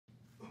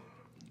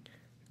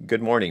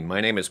Good morning.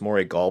 My name is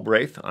Maury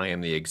Galbraith. I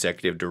am the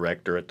Executive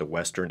Director at the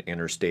Western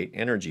Interstate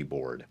Energy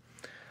Board.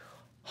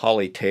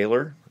 Holly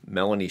Taylor,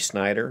 Melanie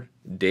Snyder,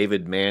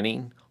 David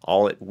Manning,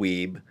 all at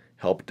Weeb,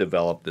 helped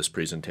develop this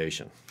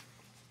presentation.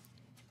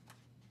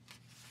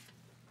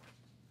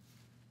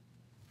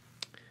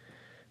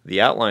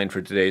 The outline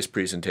for today's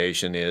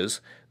presentation is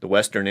the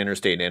Western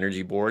Interstate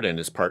Energy Board and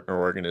its partner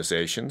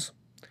organizations,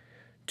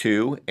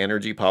 2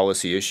 energy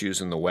policy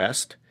issues in the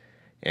West,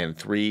 and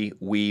 3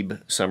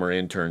 Weeb summer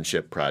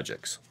internship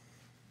projects.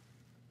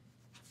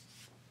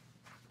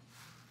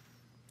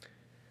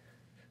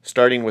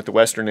 Starting with the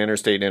Western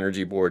Interstate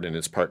Energy Board and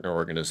its partner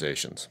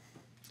organizations.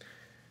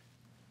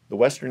 The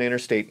Western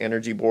Interstate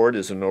Energy Board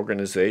is an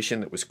organization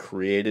that was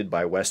created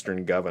by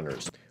Western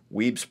governors.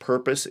 Weeb's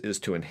purpose is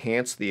to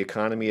enhance the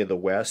economy of the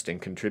West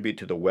and contribute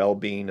to the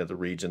well-being of the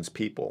region's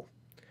people.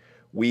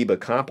 Weeb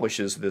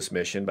accomplishes this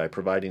mission by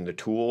providing the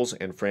tools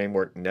and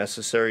framework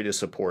necessary to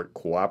support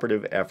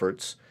cooperative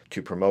efforts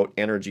to promote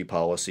energy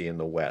policy in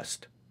the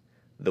West.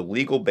 The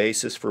legal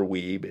basis for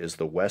Weeb is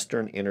the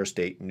Western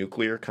Interstate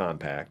Nuclear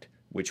Compact,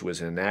 which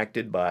was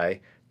enacted by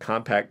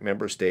Compact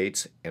member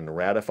states and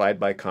ratified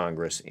by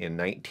Congress in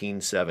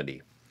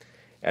 1970,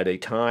 at a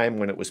time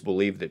when it was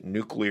believed that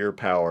nuclear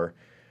power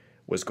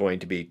was going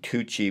to be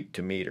too cheap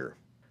to meter.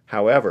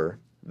 However,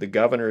 the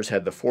governors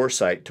had the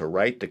foresight to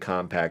write the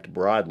compact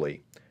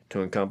broadly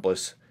to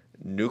encompass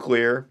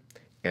nuclear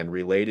and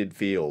related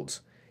fields,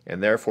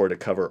 and therefore to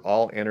cover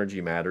all energy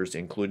matters,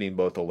 including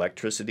both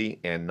electricity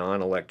and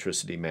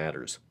non-electricity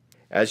matters.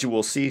 As you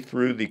will see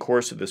through the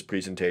course of this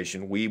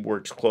presentation, Weeb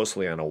works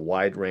closely on a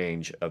wide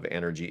range of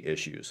energy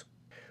issues.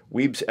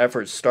 Weeb's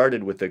efforts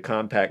started with the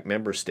compact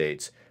member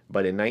states,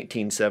 but in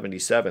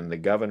 1977 the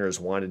governors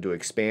wanted to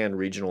expand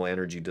regional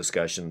energy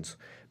discussions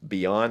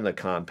beyond the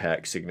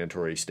compact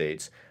signatory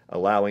states,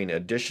 allowing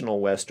additional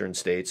Western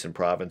states and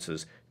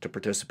provinces to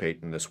participate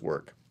in this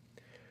work.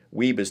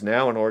 Weeb is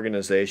now an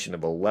organization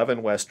of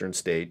 11 Western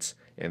states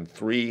and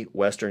 3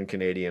 Western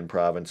Canadian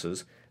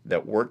provinces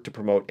that work to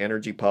promote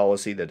energy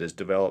policy that is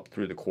developed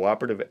through the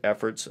cooperative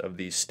efforts of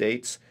these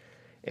states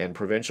and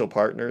provincial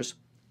partners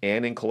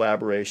and in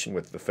collaboration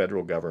with the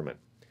federal government.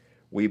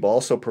 Weeb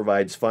also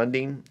provides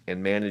funding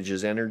and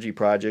manages energy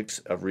projects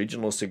of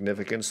regional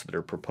significance that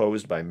are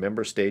proposed by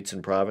member states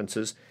and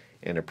provinces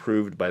and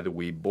approved by the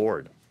Weeb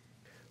board.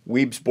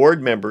 Weeb's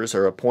board members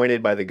are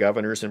appointed by the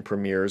governors and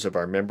premiers of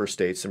our member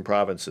states and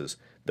provinces.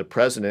 The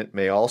president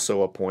may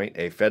also appoint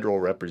a federal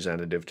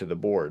representative to the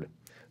board.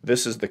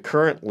 This is the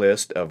current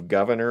list of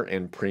governor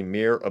and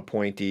premier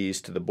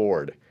appointees to the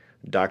board.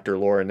 Dr.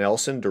 Laura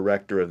Nelson,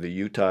 director of the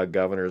Utah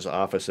Governor's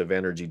Office of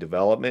Energy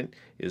Development,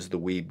 is the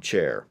Weeb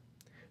chair.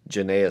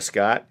 Janaea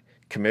Scott,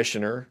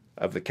 commissioner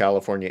of the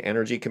California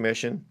Energy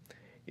Commission,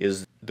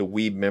 is the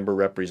Weeb member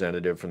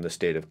representative from the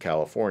state of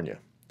California.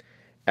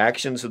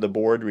 Actions of the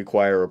board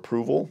require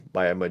approval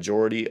by a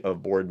majority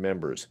of board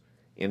members.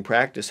 In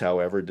practice,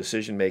 however,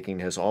 decision-making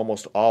has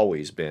almost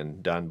always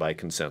been done by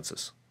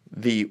consensus.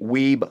 The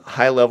Weeb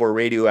High-Level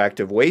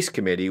Radioactive Waste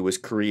Committee was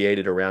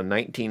created around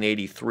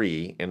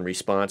 1983 in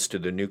response to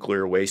the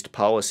Nuclear Waste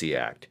Policy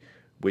Act,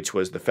 which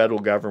was the federal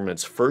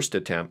government's first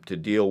attempt to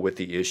deal with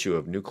the issue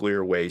of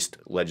nuclear waste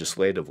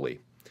legislatively.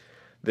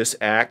 This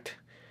act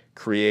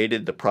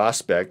created the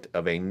prospect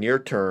of a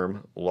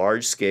near-term,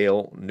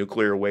 large-scale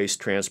nuclear waste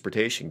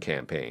transportation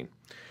campaign,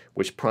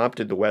 which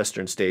prompted the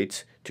Western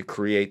states to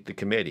create the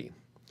committee.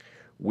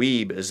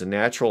 Weeb is a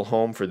natural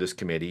home for this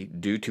committee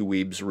due to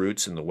Weeb's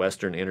roots in the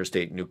Western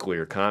Interstate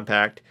Nuclear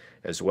Compact,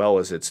 as well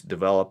as its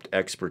developed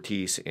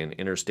expertise in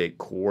interstate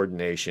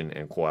coordination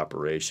and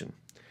cooperation.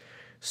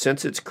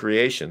 Since its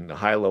creation, the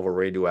High-Level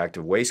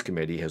Radioactive Waste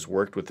Committee has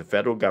worked with the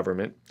federal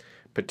government,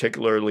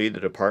 particularly the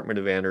Department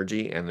of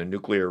Energy and the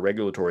Nuclear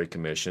Regulatory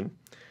Commission,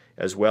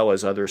 as well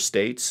as other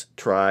states,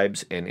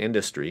 tribes, and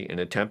industry in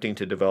attempting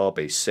to develop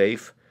a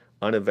safe,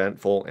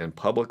 uneventful, and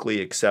publicly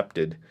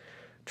accepted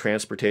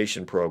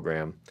transportation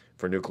program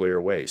for nuclear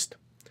waste.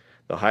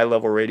 The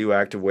High-Level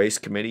Radioactive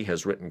Waste Committee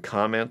has written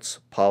comments,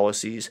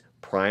 policies,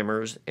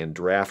 primers, and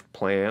draft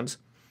plans,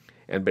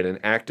 and been an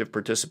active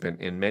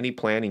participant in many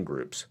planning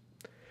groups.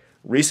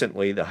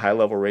 Recently, the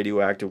High-Level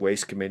Radioactive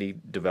Waste Committee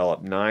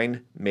developed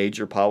 9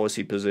 major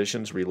policy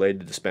positions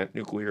related to spent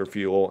nuclear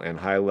fuel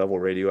and high-level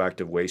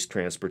radioactive waste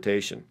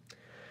transportation.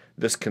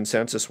 This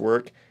consensus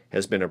work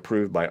has been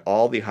approved by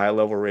all the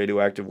High-Level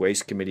Radioactive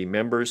Waste Committee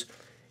members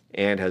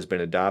and has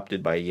been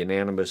adopted by a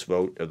unanimous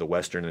vote of the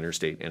Western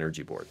Interstate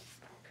Energy Board.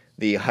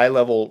 The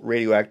High-Level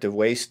Radioactive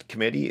Waste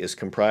Committee is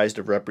comprised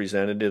of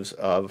representatives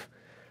of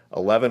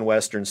 11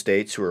 Western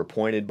states who are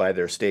appointed by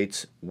their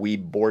state's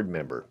Weeb board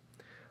member.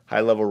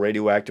 High-Level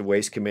Radioactive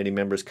Waste Committee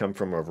members come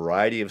from a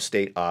variety of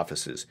state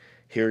offices.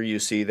 Here you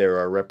see there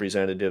are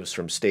representatives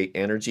from state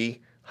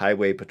energy,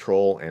 highway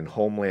patrol, and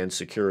homeland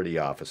security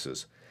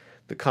offices.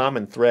 The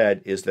common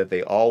thread is that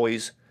they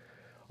always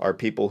are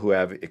people who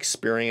have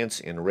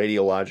experience in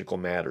radiological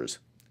matters.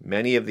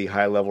 Many of the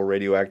High-Level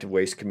Radioactive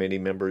Waste Committee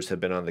members have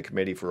been on the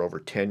committee for over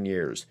 10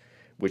 years,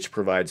 which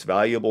provides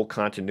valuable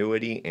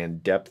continuity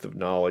and depth of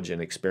knowledge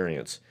and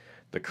experience.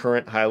 The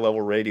current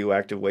High-Level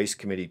Radioactive Waste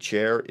Committee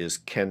Chair is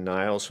Ken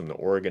Niles from the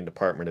Oregon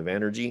Department of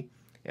Energy,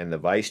 and the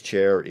Vice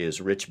Chair is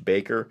Rich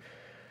Baker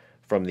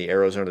from the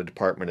Arizona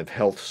Department of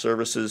Health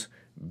Services,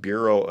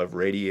 Bureau of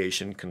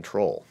Radiation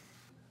Control.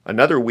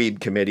 Another WEEB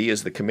committee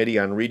is the Committee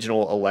on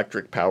Regional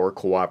Electric Power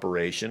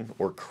Cooperation,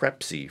 or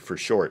CREPC for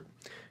short.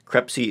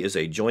 CREPC is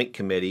a joint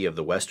committee of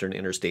the Western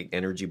Interstate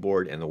Energy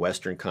Board and the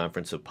Western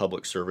Conference of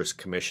Public Service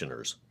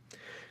Commissioners.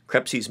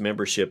 CREPC's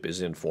membership is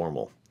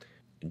informal.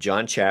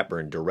 John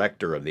Chapman,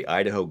 Director of the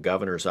Idaho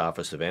Governor's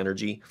Office of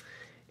Energy,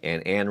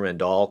 and Ann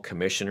Rendall,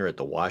 Commissioner at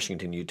the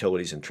Washington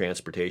Utilities and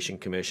Transportation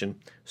Commission,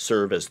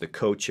 serve as the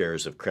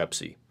co-chairs of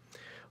CREPC.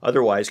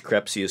 Otherwise,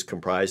 CREPC is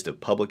comprised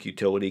of public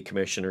utility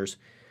commissioners,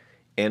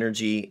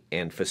 energy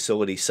and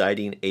facility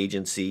siting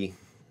agency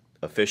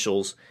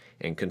officials,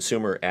 and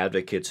consumer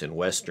advocates in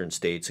western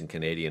states and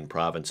Canadian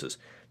provinces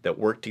that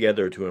work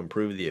together to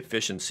improve the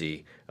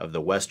efficiency of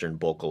the western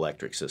bulk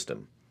electric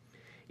system.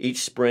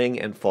 Each spring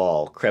and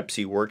fall,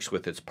 CREPC works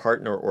with its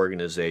partner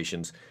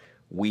organizations,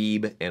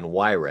 WEEB and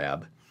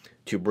YRAB,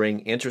 to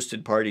bring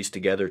interested parties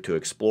together to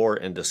explore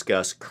and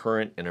discuss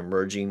current and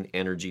emerging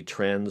energy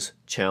trends,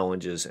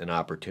 challenges, and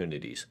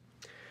opportunities.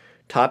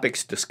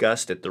 Topics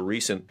discussed at the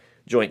recent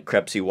joint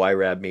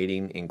CREPC-YRAB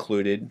meeting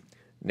included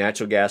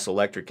natural gas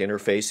electric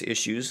interface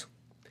issues,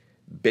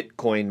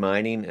 Bitcoin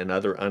mining and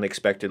other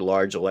unexpected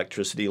large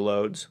electricity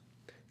loads,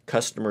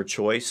 customer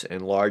choice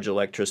and large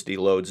electricity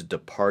loads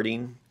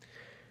departing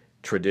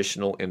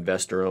traditional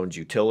investor-owned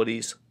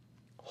utilities,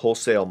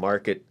 wholesale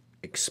market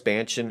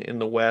expansion in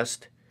the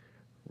West,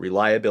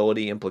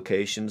 reliability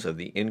implications of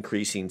the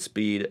increasing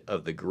speed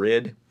of the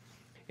grid,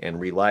 and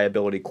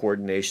reliability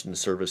coordination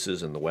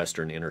services in the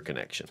Western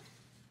Interconnection.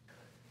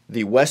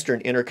 The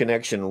Western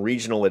Interconnection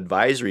Regional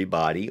Advisory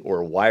Body,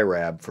 or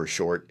YRAB for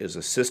short, is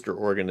a sister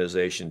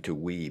organization to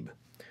WEEB.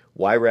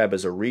 YRAB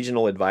is a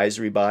regional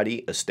advisory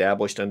body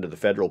established under the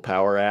Federal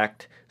Power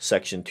Act,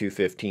 Section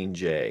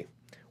 215J.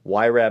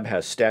 YRAB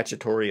has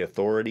statutory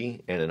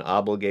authority and an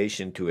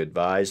obligation to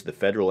advise the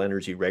Federal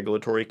Energy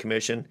Regulatory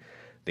Commission,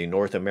 the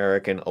North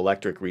American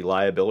Electric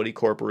Reliability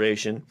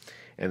Corporation,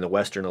 and the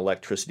Western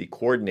Electricity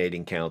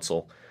Coordinating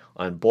Council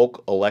on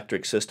bulk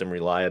electric system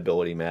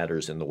reliability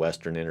matters in the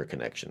Western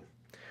Interconnection.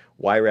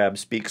 YRAB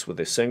speaks with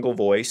a single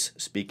voice,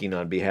 speaking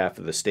on behalf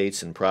of the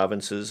states and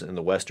provinces in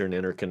the Western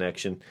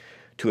Interconnection,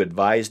 to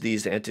advise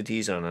these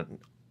entities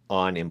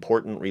on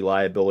important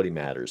reliability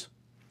matters.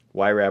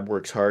 YRAB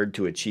works hard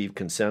to achieve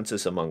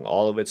consensus among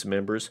all of its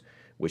members,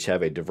 which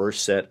have a diverse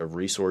set of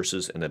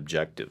resources and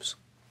objectives.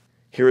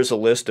 Here is a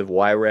list of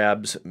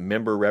YRAB's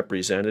member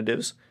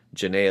representatives.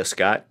 Janaea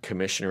Scott,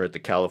 Commissioner at the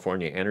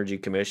California Energy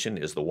Commission,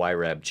 is the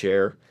YRAB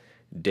Chair.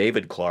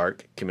 David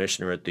Clark,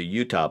 Commissioner at the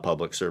Utah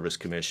Public Service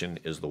Commission,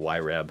 is the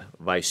YRAB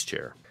Vice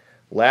Chair.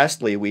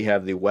 Lastly, we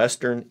have the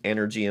Western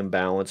Energy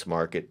Imbalance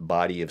Market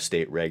Body of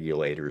State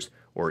Regulators,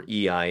 or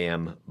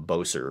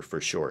EIM-BOSER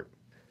for short.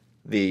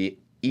 The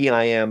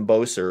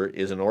EIM-BOSER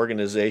is an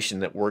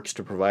organization that works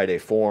to provide a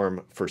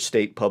forum for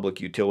state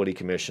public utility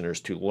commissioners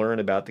to learn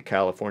about the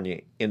California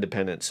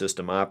Independent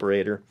System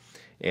Operator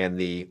and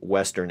the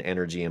Western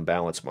Energy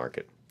Imbalance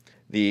Market.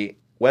 The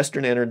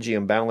Western Energy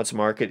Imbalance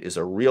Market is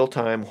a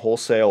real-time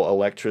wholesale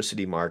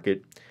electricity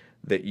market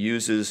that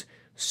uses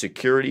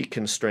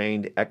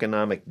security-constrained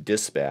economic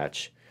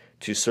dispatch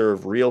to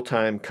serve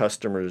real-time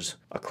customers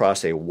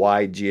across a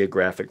wide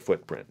geographic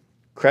footprint.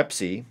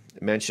 CREPC,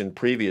 mentioned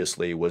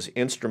previously, was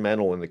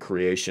instrumental in the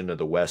creation of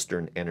the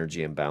Western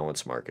Energy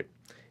Imbalance Market.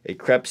 A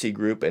CREPC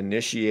group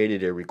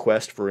initiated a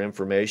request for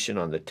information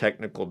on the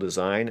technical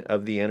design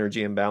of the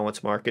energy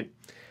imbalance market,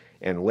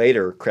 and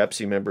later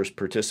CREPC members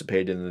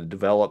participated in the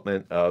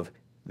development of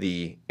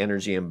the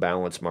energy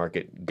imbalance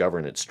market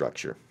governance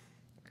structure.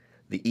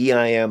 The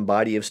EIM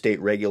Body of State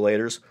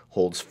Regulators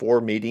holds 4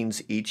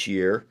 meetings each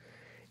year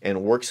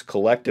and works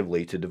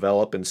collectively to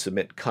develop and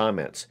submit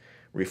comments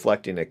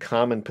reflecting a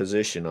common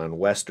position on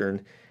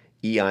Western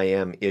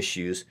EIM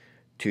issues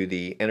to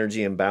the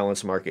Energy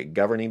Imbalance Market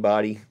Governing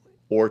Body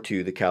or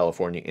to the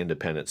California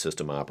Independent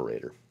System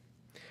Operator.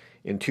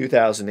 In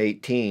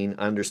 2018,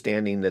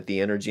 understanding that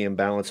the energy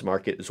imbalance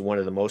market is one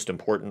of the most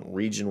important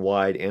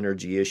region-wide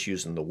energy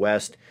issues in the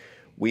West,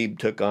 WEEB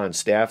took on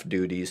staff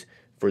duties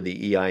for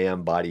the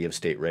EIM Body of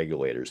State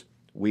Regulators.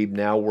 WEEB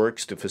now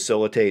works to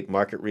facilitate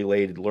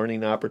market-related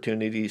learning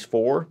opportunities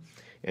for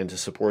and to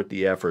support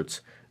the efforts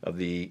of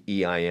the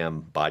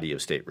EIM Body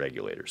of State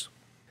Regulators.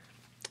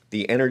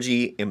 The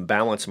Energy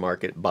Imbalance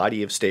Market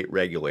Body of State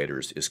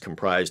Regulators is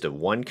comprised of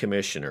 1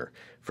 commissioner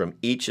from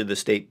each of the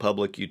state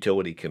public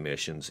utility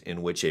commissions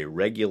in which a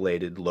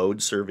regulated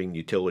load-serving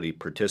utility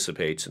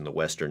participates in the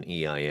Western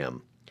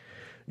EIM.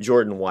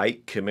 Jordan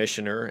White,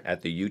 Commissioner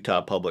at the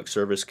Utah Public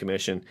Service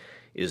Commission,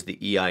 is the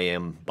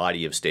EIM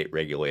Body of State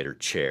Regulator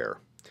Chair.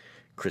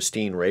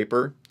 Christine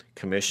Raper,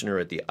 Commissioner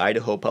at the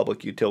Idaho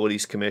Public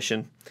Utilities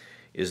Commission,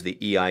 is the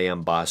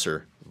EIM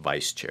BOSER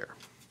Vice Chair.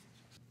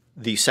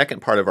 The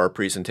second part of our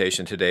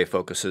presentation today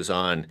focuses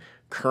on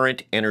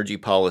current energy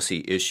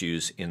policy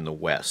issues in the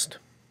West.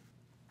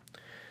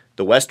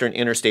 The Western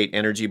Interstate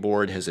Energy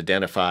Board has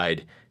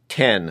identified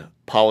 10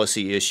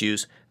 policy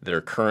issues that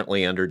are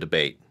currently under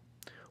debate.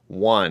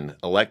 1.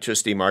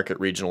 Electricity market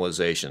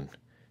regionalization.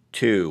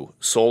 2.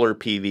 Solar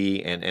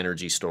PV and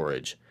energy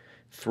storage.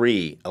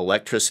 3.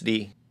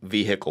 Electricity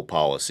vehicle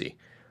policy.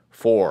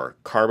 4.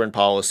 Carbon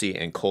policy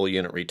and coal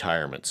unit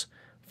retirements.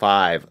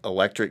 5.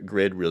 Electric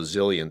grid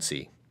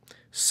resiliency.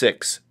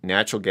 6.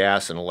 Natural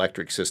gas and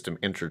electric system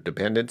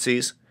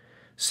interdependencies.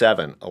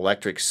 7.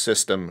 Electric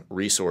system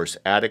resource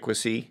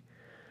adequacy.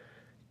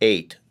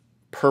 8.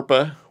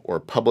 PURPA, or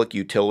Public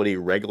Utility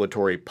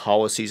Regulatory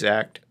Policies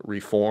Act,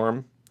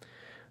 reform.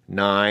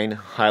 9.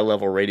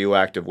 High-level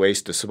radioactive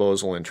waste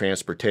disposal and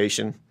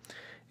transportation.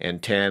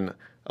 And 10.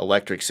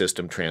 Electric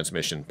system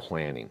transmission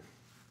planning.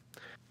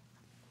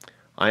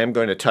 I am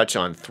going to touch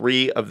on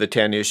 3 of the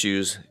 10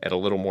 issues at a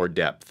little more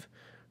depth.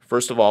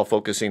 First of all,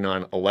 focusing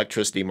on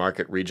electricity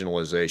market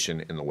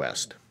regionalization in the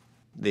West.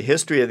 The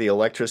history of the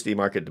electricity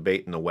market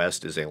debate in the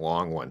West is a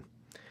long one.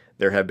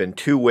 There have been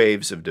 2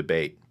 waves of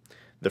debate.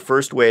 The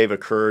first wave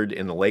occurred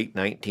in the late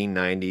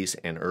 1990s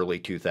and early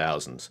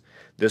 2000s.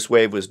 This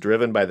wave was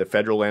driven by the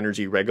Federal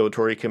Energy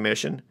Regulatory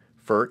Commission,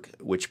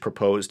 FERC, which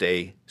proposed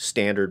a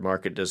standard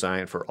market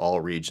design for all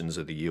regions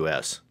of the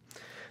U.S.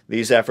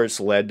 These efforts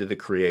led to the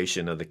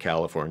creation of the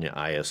California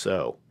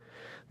ISO.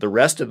 The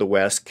rest of the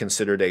West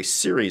considered a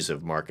series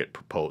of market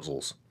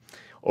proposals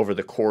over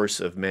the course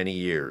of many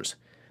years.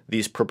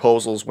 These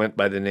proposals went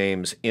by the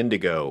names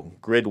Indigo,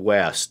 Grid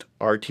West,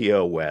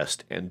 RTO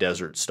West, and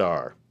Desert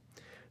Star.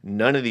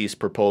 None of these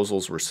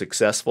proposals were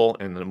successful,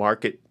 and the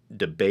market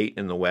debate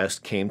in the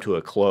West came to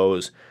a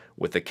close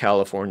with the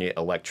California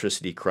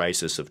electricity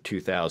crisis of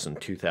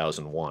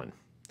 2000-2001.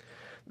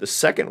 The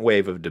second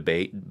wave of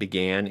debate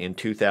began in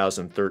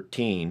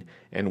 2013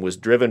 and was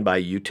driven by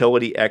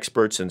utility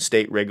experts and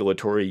state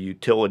regulatory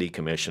utility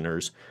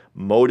commissioners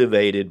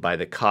motivated by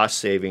the cost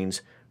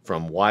savings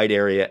from wide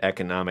area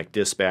economic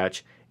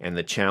dispatch and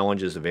the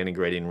challenges of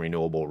integrating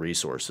renewable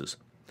resources.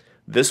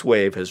 This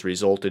wave has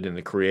resulted in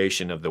the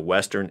creation of the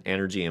Western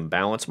Energy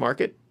Imbalance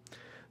Market.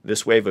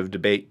 This wave of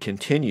debate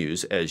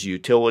continues as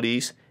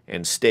utilities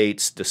and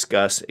states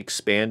discuss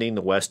expanding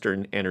the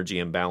Western Energy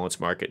Imbalance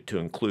Market to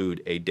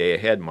include a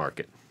day-ahead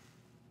market.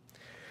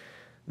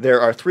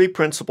 There are 3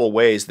 principal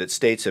ways that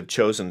states have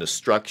chosen to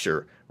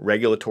structure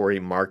regulatory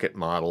market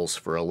models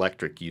for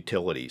electric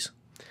utilities.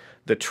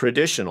 The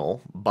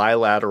traditional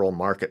bilateral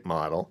market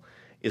model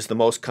is the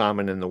most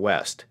common in the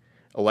West.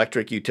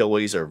 Electric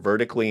utilities are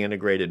vertically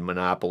integrated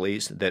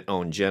monopolies that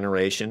own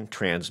generation,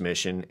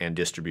 transmission, and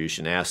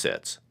distribution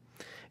assets.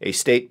 A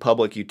state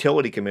public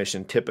utility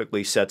commission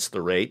typically sets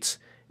the rates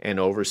and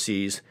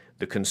oversees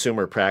the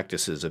consumer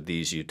practices of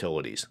these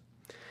utilities.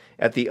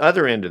 At the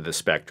other end of the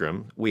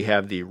spectrum, we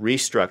have the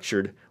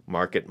restructured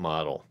market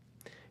model.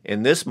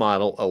 In this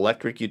model,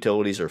 electric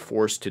utilities are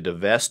forced to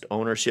divest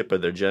ownership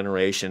of their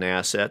generation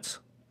assets.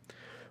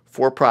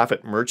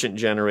 For-profit merchant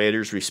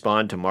generators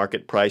respond to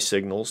market price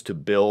signals to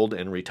build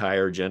and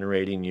retire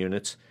generating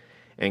units,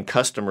 and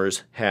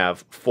customers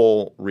have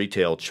full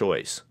retail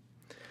choice.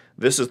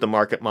 This is the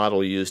market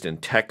model used in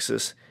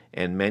Texas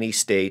and many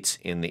states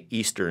in the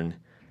Eastern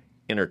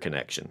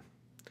Interconnection.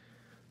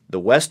 The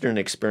Western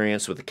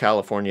experience with the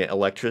California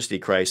electricity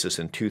crisis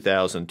in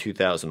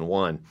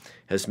 2000-2001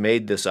 has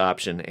made this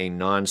option a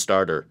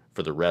non-starter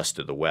for the rest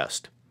of the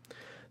West.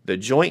 The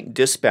joint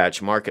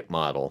dispatch market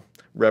model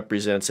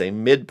represents a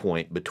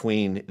midpoint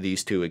between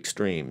these 2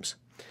 extremes.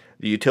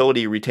 The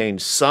utility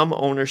retains some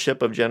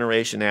ownership of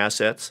generation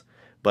assets,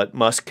 but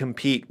must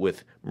compete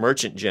with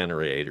merchant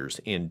generators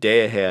in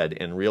day-ahead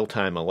and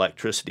real-time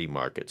electricity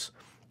markets.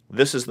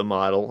 This is the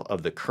model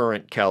of the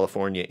current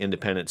California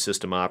Independent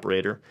System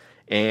Operator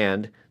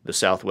and the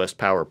Southwest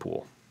Power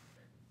Pool.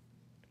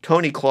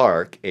 Tony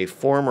Clark, a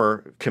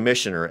former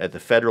commissioner at the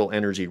Federal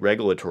Energy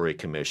Regulatory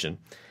Commission,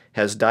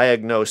 has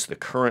diagnosed the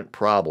current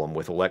problem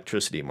with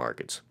electricity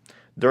markets.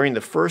 During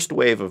the first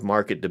wave of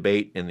market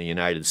debate in the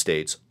United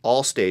States,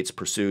 all states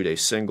pursued a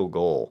single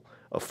goal: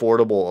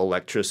 affordable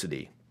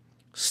electricity.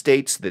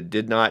 States that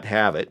did not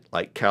have it,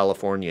 like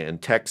California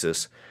and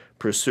Texas,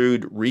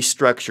 pursued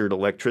restructured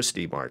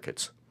electricity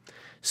markets.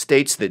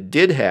 States that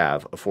did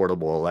have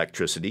affordable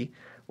electricity,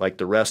 like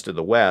the rest of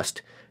the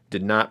West,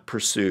 did not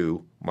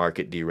pursue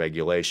market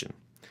deregulation.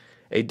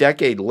 A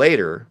decade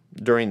later,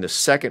 during the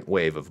second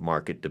wave of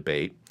market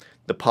debate,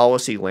 the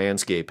policy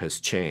landscape has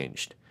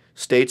changed.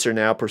 States are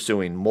now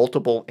pursuing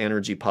multiple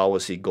energy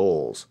policy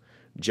goals: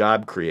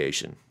 job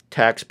creation,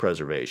 tax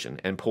preservation,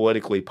 and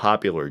politically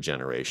popular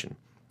generation.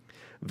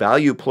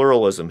 Value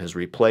pluralism has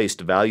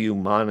replaced value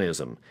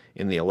monism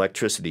in the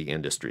electricity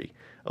industry.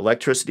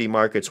 Electricity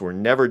markets were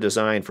never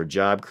designed for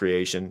job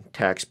creation,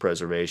 tax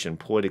preservation,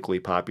 politically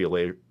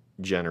popular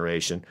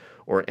generation,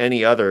 or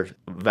any other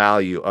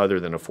value other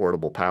than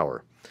affordable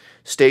power.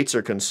 States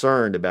are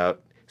concerned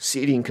about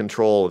ceding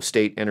control of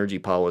state energy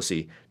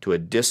policy to a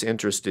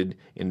disinterested,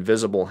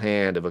 invisible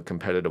hand of a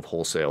competitive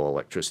wholesale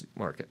electricity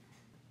market.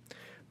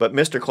 But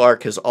Mr.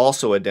 Clark has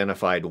also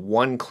identified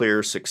one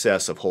clear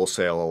success of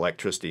wholesale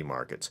electricity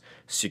markets: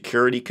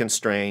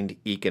 security-constrained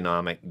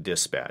economic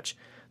dispatch.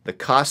 The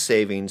cost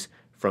savings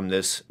from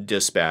this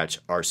dispatch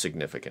are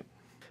significant.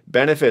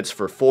 Benefits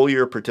for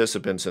full-year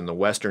participants in the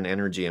Western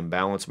Energy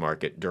Imbalance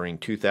Market during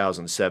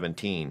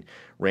 2017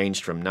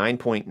 ranged from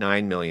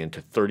 $9.9 million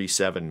to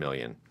 $37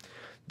 million.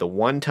 The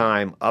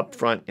one-time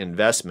upfront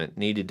investment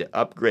needed to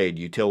upgrade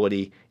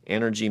utility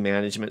energy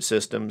management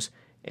systems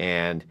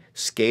and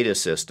SCADA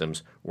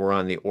systems were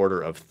on the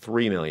order of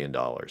 $3 million.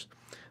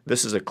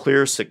 This is a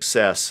clear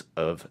success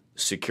of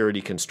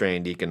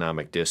security-constrained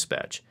economic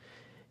dispatch.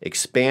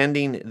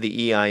 Expanding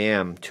the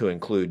EIM to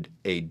include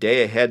a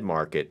day-ahead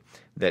market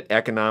that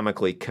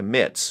economically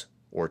commits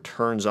or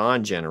turns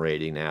on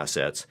generating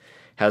assets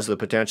has the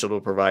potential to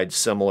provide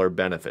similar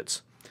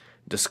benefits.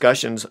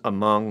 Discussions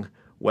among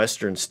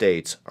Western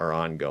states are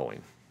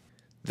ongoing.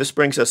 This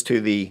brings us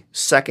to the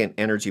second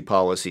energy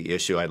policy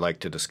issue I'd like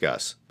to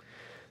discuss.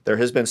 There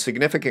has been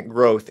significant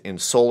growth in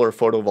solar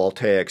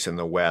photovoltaics in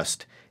the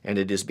West, and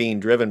it is being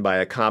driven by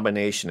a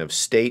combination of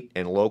state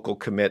and local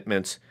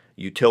commitments,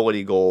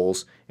 utility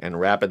goals, and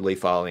rapidly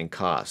falling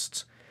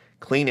costs.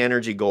 Clean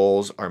energy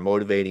goals are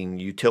motivating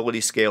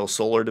utility-scale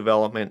solar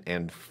development,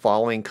 and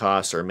falling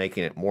costs are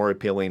making it more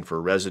appealing for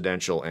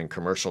residential and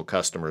commercial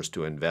customers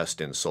to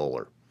invest in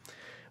solar.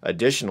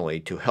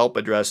 Additionally, to help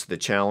address the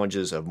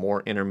challenges of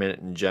more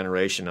intermittent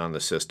generation on the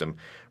system,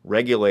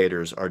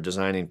 regulators are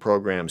designing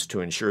programs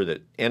to ensure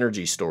that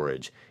energy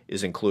storage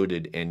is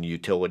included in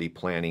utility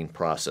planning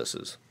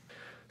processes.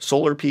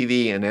 Solar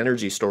PV and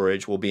energy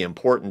storage will be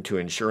important to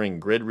ensuring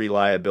grid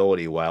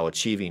reliability while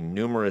achieving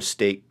numerous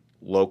state,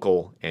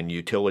 local, and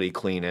utility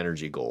clean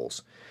energy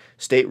goals.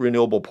 State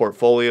renewable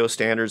portfolio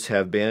standards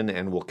have been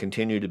and will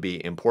continue to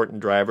be important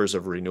drivers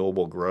of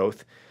renewable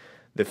growth.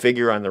 The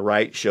figure on the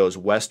right shows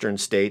Western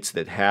states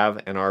that have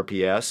an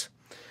RPS,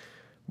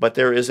 but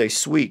there is a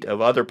suite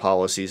of other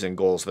policies and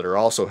goals that are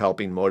also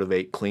helping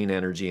motivate clean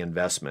energy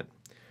investment.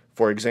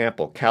 For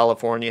example,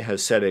 California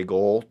has set a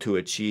goal to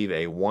achieve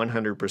a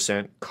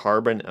 100%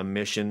 carbon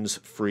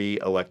emissions-free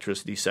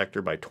electricity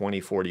sector by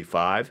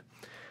 2045.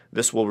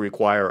 This will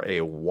require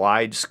a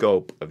wide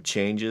scope of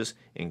changes,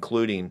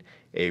 including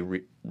a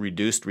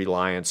reduced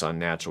reliance on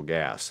natural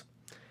gas.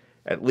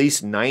 At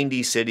least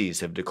 90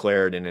 cities have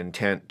declared an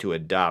intent to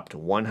adopt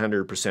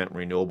 100%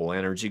 renewable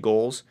energy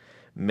goals.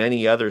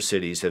 Many other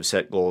cities have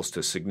set goals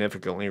to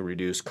significantly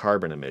reduce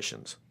carbon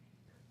emissions.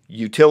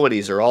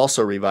 Utilities are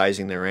also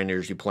revising their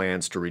energy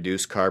plans to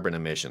reduce carbon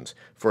emissions.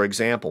 For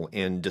example,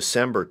 in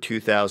December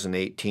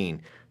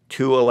 2018,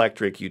 two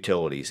electric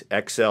utilities,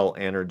 Xcel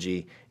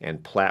Energy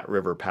and Platte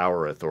River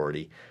Power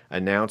Authority,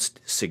 announced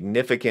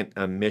significant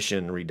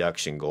emission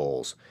reduction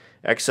goals.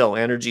 Xcel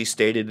Energy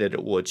stated that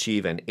it will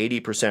achieve an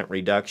 80%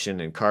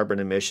 reduction in carbon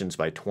emissions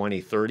by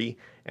 2030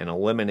 and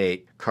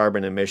eliminate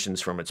carbon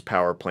emissions from its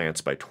power plants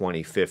by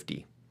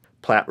 2050.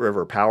 Platte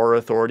River Power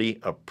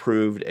Authority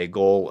approved a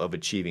goal of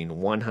achieving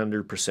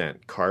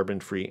 100%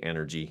 carbon-free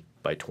energy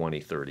by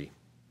 2030.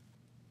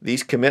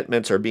 These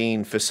commitments are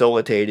being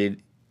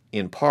facilitated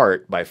in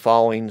part by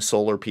falling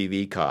solar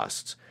PV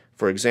costs.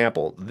 For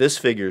example, this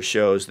figure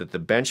shows that the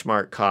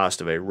benchmark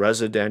cost of a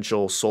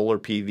residential solar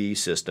PV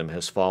system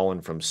has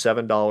fallen from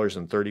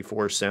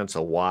 $7.34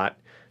 a watt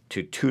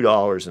to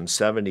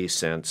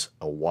 $2.70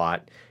 a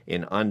watt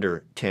in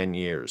under 10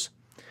 years.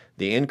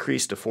 The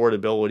increased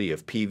affordability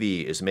of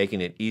PV is making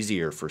it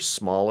easier for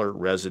smaller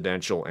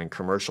residential and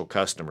commercial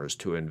customers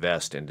to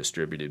invest in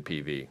distributed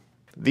PV.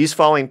 These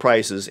falling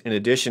prices, in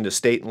addition to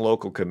state and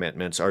local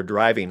commitments, are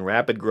driving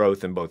rapid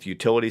growth in both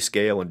utility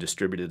scale and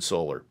distributed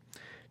solar.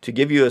 To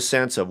give you a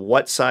sense of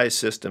what size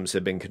systems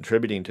have been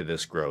contributing to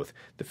this growth,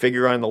 the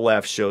figure on the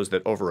left shows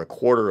that over a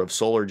quarter of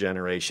solar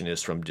generation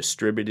is from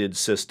distributed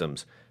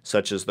systems,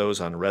 such as those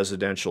on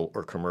residential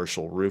or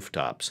commercial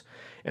rooftops.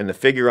 And the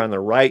figure on the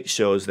right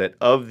shows that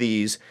of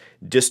these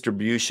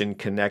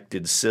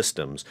distribution-connected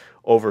systems,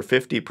 over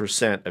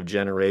 50% of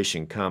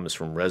generation comes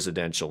from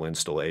residential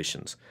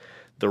installations.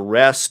 The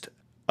rest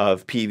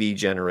of PV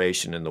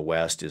generation in the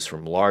West is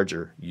from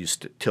larger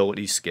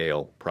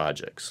utility-scale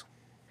projects.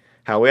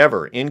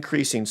 However,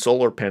 increasing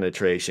solar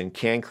penetration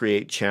can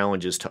create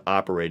challenges to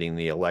operating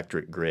the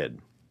electric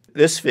grid.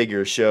 This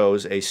figure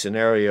shows a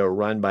scenario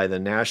run by the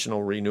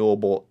National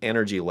Renewable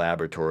Energy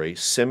Laboratory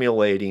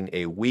simulating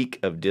a week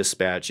of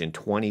dispatch in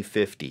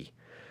 2050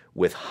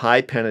 with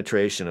high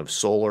penetration of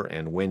solar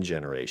and wind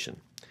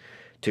generation.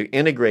 To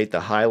integrate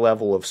the high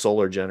level of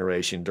solar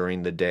generation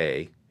during the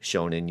day,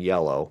 shown in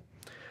yellow,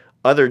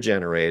 other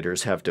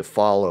generators have to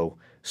follow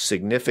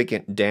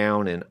significant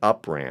down and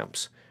up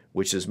ramps,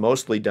 which is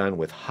mostly done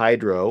with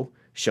hydro,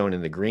 shown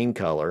in the green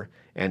color,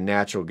 and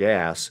natural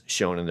gas,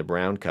 shown in the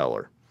brown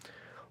color.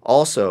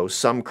 Also,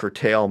 some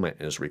curtailment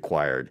is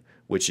required,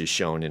 which is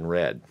shown in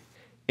red.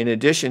 In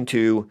addition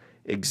to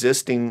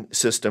existing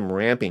system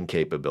ramping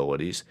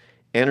capabilities,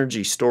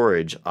 energy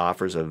storage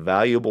offers a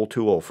valuable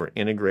tool for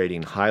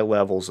integrating high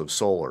levels of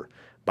solar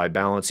by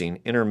balancing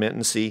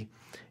intermittency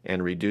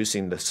and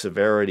reducing the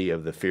severity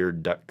of the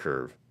feared duck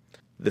curve.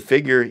 The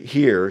figure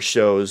here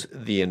shows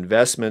the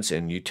investments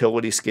in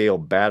utility-scale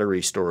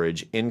battery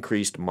storage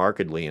increased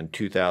markedly in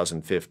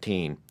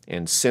 2015,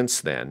 and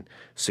since then,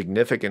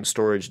 significant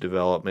storage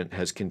development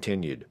has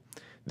continued.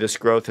 This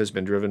growth has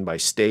been driven by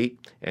state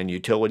and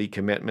utility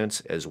commitments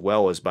as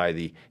well as by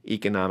the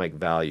economic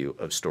value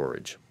of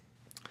storage.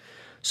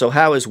 So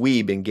how is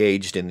Weeb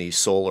engaged in these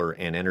solar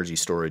and energy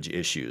storage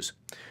issues?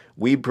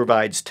 Weeb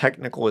provides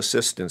technical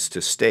assistance to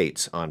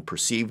states on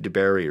perceived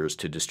barriers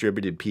to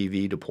distributed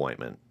PV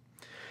deployment.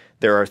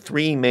 There are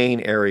three main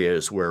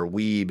areas where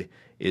Weeb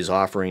is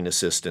offering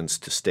assistance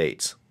to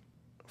states.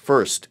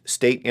 First,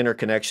 state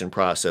interconnection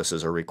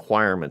processes are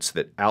requirements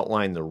that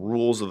outline the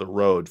rules of the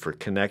road for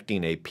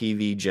connecting a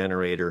PV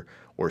generator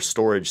or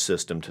storage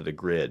system to the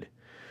grid.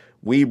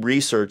 Weeb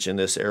research in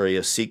this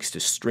area seeks to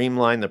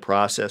streamline the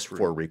process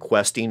for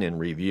requesting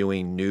and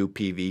reviewing new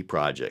PV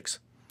projects.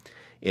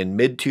 In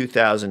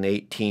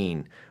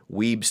mid-2018,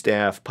 Weeb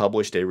staff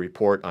published a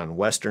report on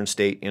Western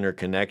State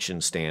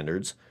interconnection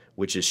standards,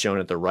 which is shown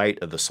at the right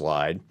of the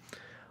slide.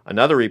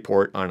 Another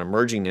report on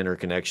emerging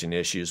interconnection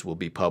issues will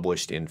be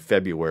published in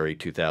February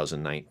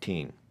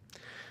 2019.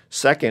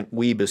 Second,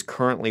 Weeb is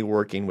currently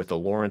working with the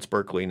Lawrence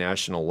Berkeley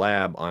National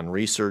Lab on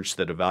research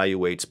that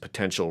evaluates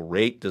potential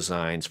rate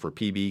designs for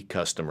PV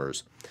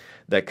customers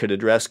that could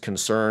address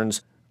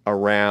concerns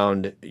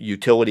around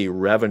utility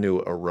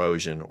revenue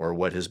erosion, or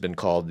what has been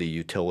called the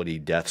utility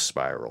death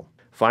spiral.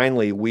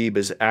 Finally, Weeb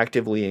is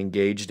actively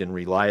engaged in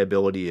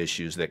reliability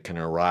issues that can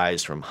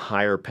arise from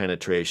higher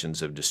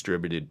penetrations of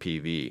distributed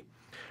PV.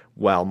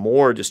 While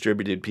more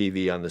distributed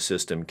PV on the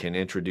system can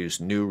introduce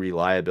new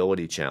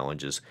reliability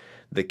challenges,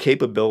 the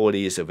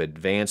capabilities of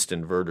advanced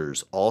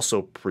inverters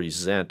also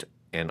present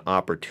an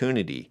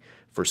opportunity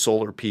for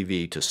solar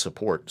PV to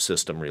support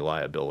system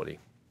reliability.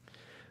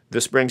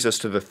 This brings us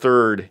to the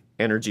third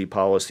energy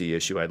policy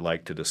issue I'd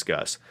like to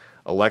discuss: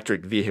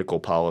 electric vehicle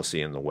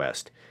policy in the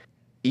West.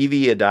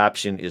 EV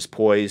adoption is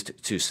poised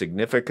to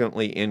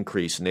significantly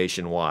increase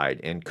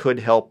nationwide and could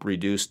help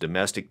reduce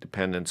domestic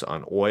dependence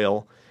on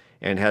oil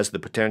and has the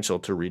potential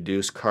to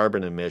reduce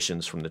carbon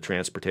emissions from the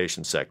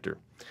transportation sector.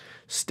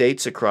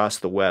 States across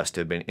the West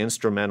have been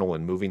instrumental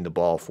in moving the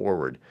ball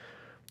forward,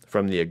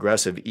 from the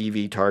aggressive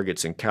EV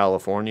targets in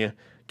California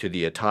to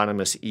the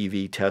autonomous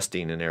EV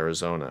testing in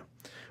Arizona.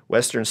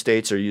 Western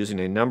states are using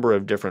a number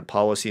of different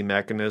policy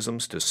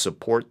mechanisms to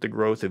support the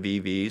growth of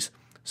EVs,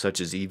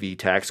 such as EV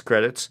tax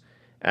credits,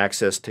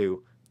 access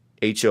to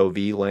HOV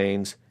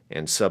lanes,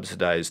 and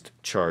subsidized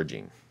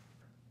charging.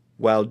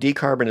 While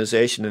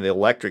decarbonization of the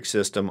electric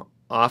system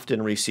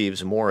often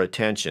receives more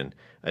attention,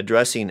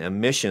 addressing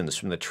emissions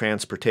from the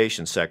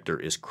transportation sector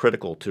is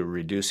critical to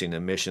reducing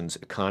emissions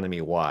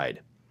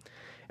economy-wide.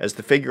 As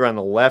the figure on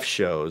the left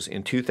shows,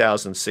 in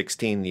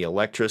 2016, the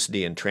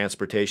electricity and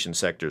transportation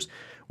sectors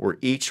were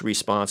each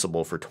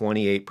responsible for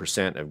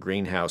 28% of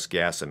greenhouse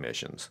gas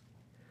emissions.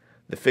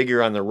 The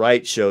figure on the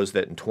right shows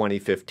that in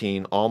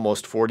 2015,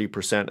 almost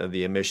 40% of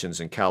the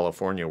emissions in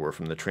California were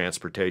from the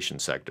transportation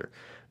sector.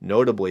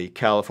 Notably,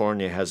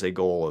 California has a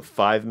goal of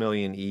 5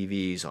 million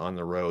EVs on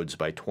the roads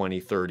by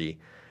 2030,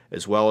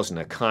 as well as an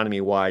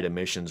economy-wide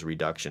emissions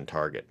reduction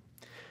target.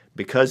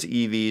 Because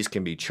EVs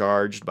can be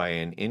charged by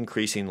an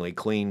increasingly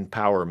clean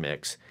power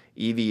mix,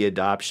 EV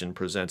adoption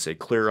presents a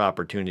clear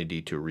opportunity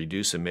to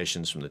reduce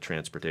emissions from the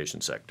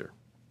transportation sector.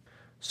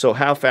 So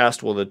how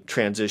fast will the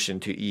transition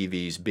to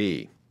EVs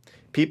be?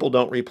 People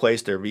don't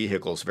replace their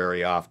vehicles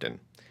very often.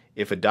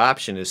 If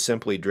adoption is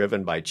simply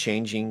driven by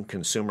changing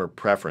consumer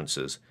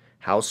preferences,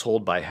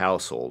 household by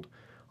household,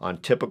 on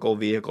typical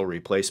vehicle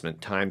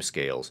replacement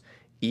timescales,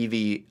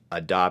 EV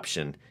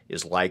adoption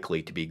is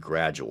likely to be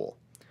gradual.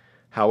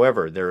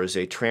 However, there is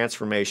a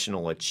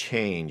transformational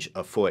change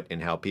afoot in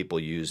how people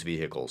use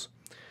vehicles.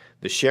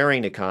 The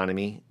sharing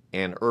economy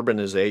and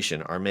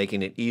urbanization are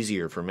making it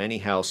easier for many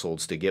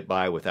households to get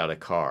by without a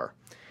car,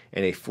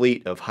 and a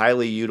fleet of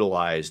highly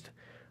utilized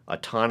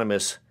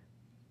autonomous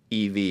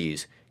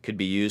EVs could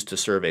be used to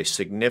serve a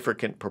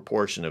significant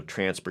proportion of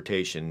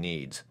transportation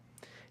needs.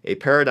 A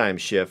paradigm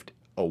shift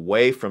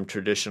away from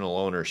traditional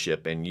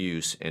ownership and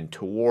use and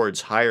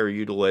towards higher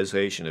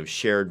utilization of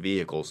shared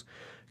vehicles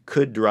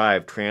could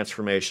drive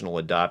transformational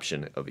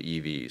adoption of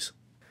EVs.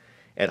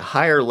 At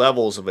higher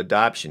levels of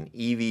adoption,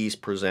 EVs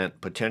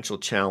present potential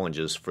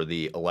challenges for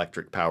the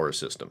electric power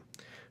system.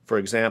 For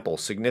example,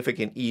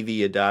 significant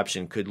EV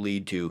adoption could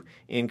lead to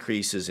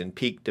increases in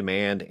peak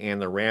demand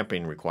and the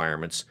ramping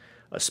requirements,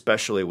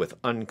 especially with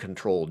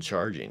uncontrolled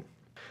charging.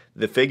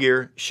 The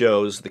figure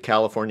shows the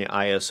California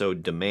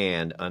ISO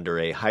demand under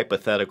a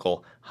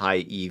hypothetical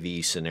high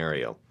EV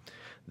scenario.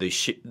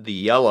 The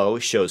yellow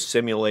shows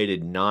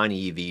simulated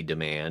non-EV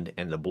demand,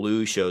 and the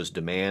blue shows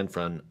demand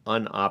from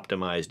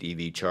unoptimized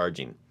EV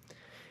charging.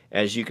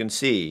 As you can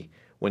see,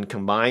 when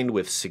combined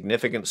with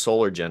significant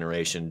solar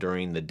generation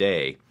during the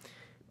day,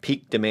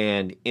 peak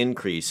demand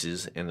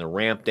increases and the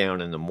ramp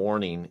down in the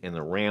morning and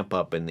the ramp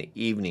up in the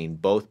evening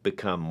both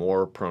become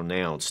more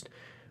pronounced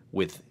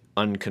with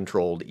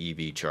uncontrolled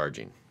EV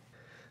charging.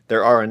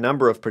 There are a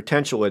number of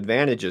potential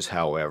advantages,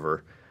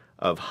 however,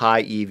 of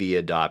high EV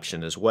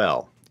adoption as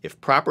well.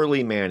 If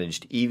properly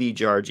managed, EV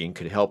charging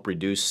could help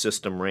reduce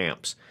system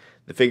ramps.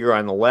 The figure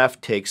on the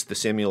left takes the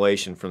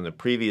simulation from the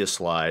previous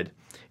slide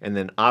and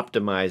then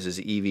optimizes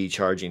EV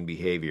charging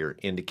behavior,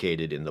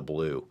 indicated in the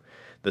blue.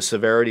 The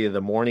severity of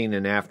the morning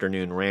and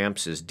afternoon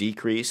ramps is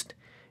decreased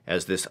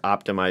as this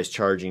optimized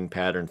charging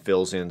pattern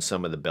fills in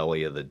some of the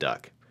belly of the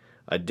duck.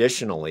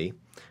 Additionally,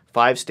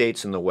 5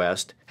 states in the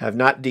West have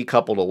not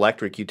decoupled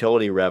electric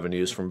utility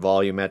revenues from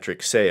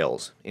volumetric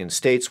sales. In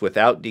states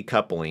without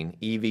decoupling,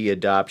 EV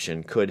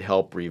adoption could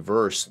help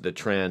reverse the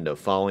trend of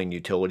falling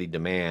utility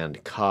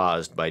demand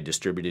caused by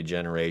distributed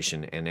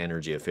generation and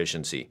energy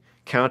efficiency,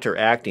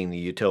 counteracting the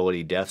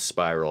utility death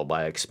spiral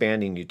by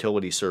expanding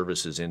utility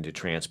services into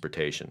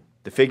transportation.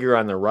 The figure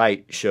on the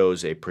right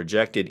shows a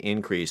projected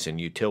increase in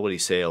utility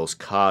sales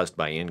caused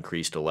by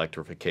increased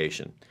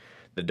electrification.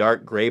 The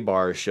dark gray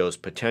bar shows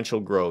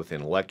potential growth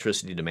in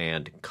electricity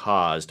demand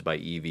caused by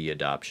EV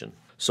adoption.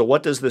 So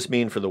what does this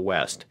mean for the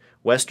West?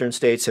 Western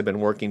states have been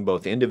working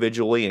both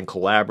individually and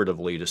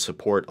collaboratively to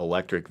support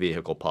electric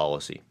vehicle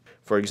policy.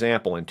 For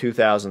example, in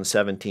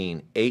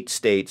 2017, 8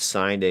 states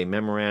signed a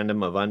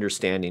Memorandum of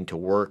Understanding to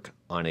work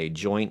on a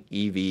joint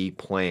EV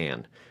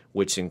plan,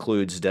 which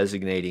includes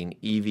designating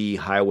EV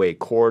highway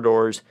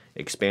corridors,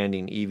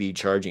 expanding EV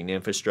charging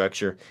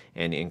infrastructure,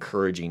 and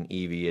encouraging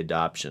EV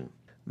adoption.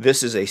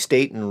 This is a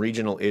state and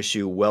regional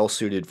issue well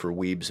suited for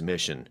WEEB's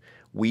mission.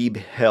 WEEB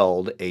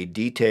held a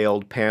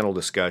detailed panel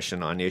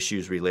discussion on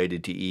issues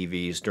related to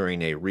EVs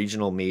during a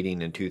regional meeting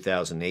in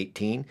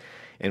 2018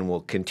 and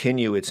will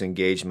continue its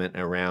engagement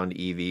around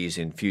EVs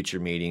in future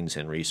meetings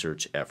and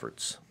research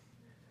efforts.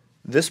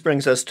 This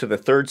brings us to the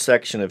third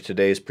section of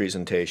today's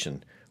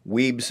presentation,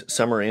 WEEB's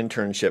summer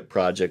internship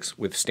projects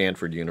with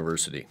Stanford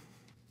University.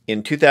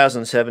 In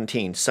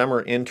 2017,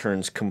 summer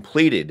interns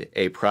completed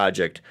a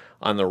project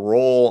on the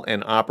role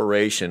and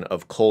operation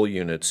of coal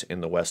units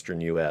in the western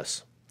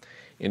U.S.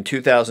 In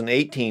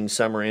 2018,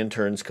 summer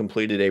interns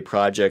completed a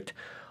project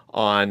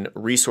on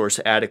resource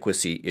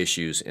adequacy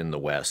issues in the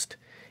West.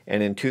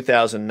 And in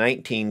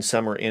 2019,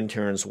 summer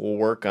interns will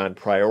work on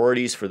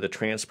priorities for the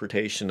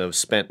transportation of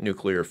spent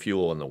nuclear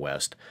fuel in the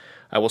West.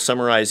 I will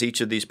summarize each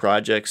of these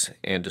projects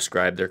and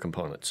describe their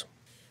components.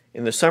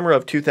 In the summer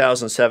of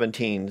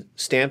 2017,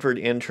 Stanford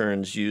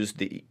interns used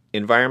the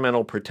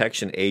Environmental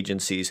Protection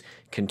Agency's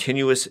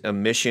Continuous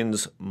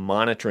Emissions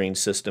Monitoring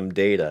System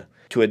data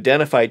to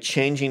identify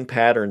changing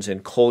patterns in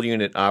coal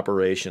unit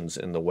operations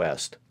in the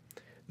West.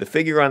 The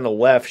figure on the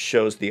left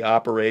shows the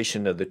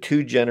operation of the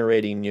 2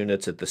 generating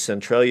units at the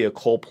Centralia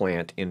coal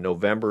plant in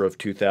November of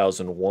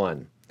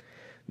 2001.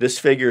 This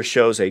figure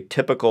shows a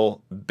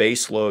typical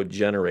baseload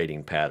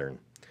generating pattern.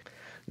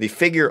 The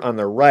figure on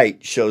the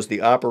right shows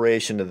the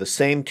operation of the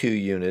same 2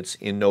 units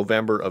in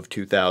November of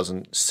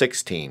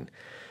 2016.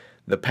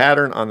 The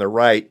pattern on the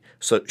right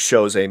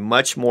shows a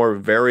much more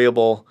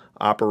variable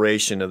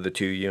operation of the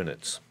 2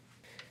 units.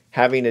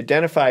 Having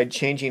identified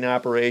changing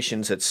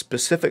operations at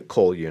specific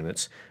coal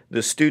units,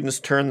 the students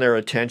turned their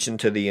attention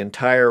to the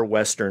entire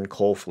Western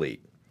coal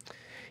fleet.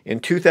 In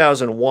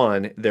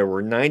 2001, there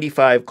were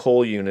 95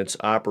 coal units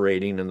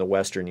operating in the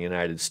western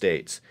United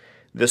States.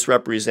 This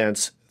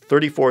represents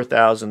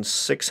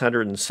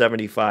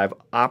 34,675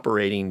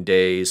 operating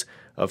days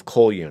of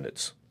coal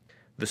units.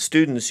 The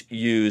students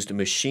used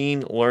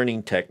machine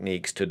learning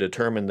techniques to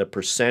determine the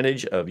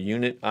percentage of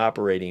unit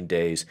operating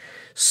days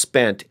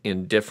spent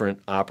in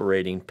different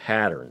operating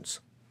patterns.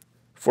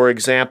 For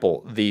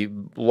example, the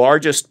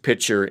largest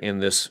picture in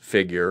this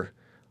figure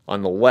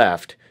on the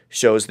left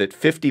shows that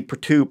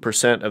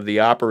 52% of the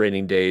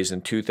operating days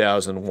in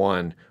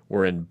 2001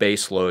 were in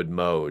baseload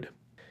mode.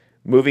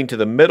 Moving to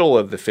the middle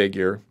of the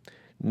figure,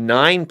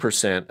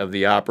 9% of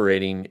the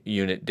operating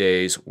unit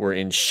days were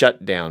in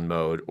shutdown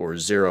mode or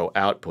zero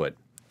output,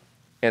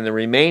 and the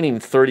remaining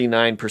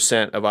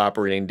 39% of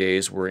operating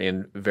days were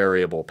in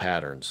variable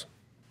patterns.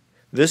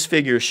 This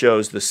figure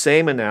shows the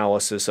same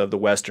analysis of the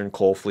Western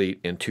coal fleet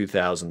in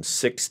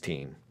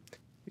 2016.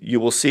 You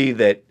will see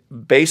that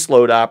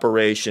baseload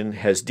operation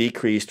has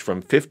decreased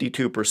from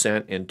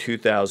 52% in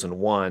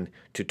 2001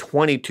 to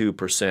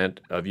 22%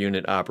 of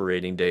unit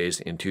operating days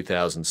in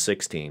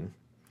 2016.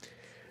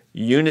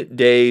 Unit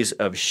days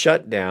of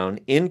shutdown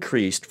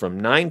increased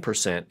from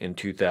 9% in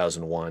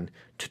 2001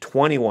 to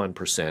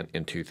 21%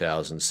 in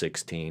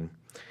 2016,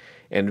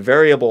 and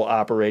variable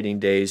operating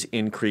days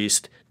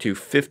increased to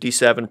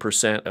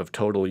 57% of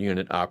total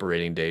unit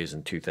operating days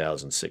in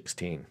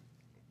 2016.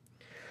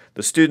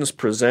 The students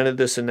presented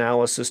this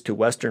analysis to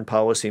Western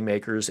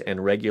policymakers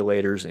and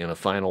regulators in a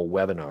final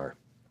webinar.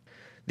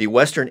 The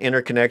Western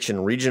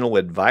Interconnection Regional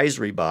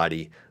Advisory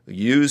Body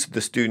used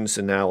the students'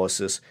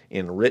 analysis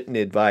in written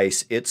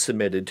advice it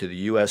submitted to the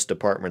U.S.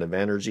 Department of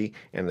Energy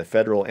and the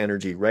Federal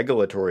Energy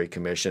Regulatory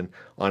Commission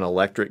on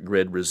electric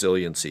grid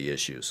resiliency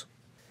issues.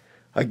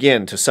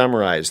 Again, to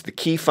summarize, the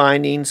key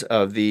findings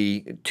of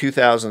the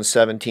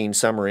 2017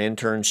 summer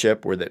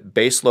internship were that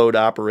baseload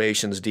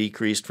operations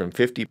decreased from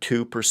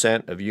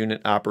 52% of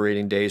unit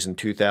operating days in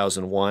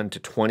 2001 to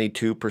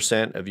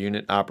 22% of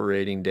unit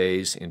operating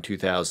days in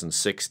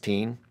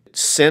 2016.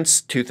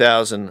 Since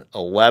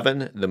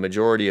 2011, the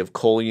majority of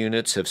coal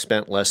units have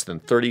spent less than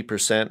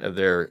 30% of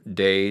their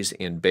days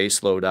in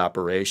baseload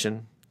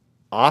operation.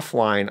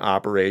 Offline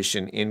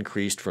operation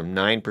increased from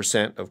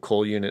 9% of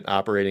coal unit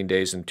operating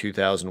days in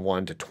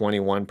 2001 to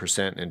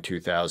 21% in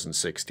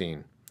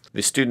 2016.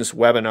 The student's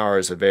webinar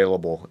is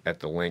available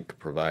at the link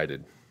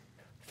provided.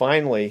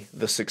 Finally,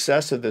 the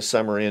success of this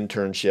summer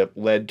internship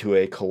led to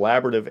a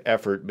collaborative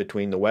effort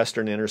between the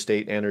Western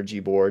Interstate Energy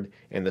Board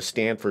and the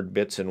Stanford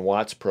Bits and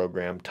Watts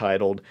program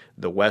titled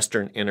the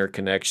Western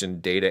Interconnection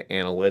Data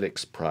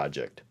Analytics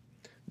Project.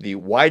 The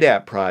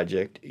WIDAP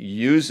project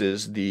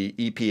uses the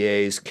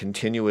EPA's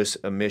Continuous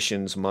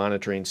Emissions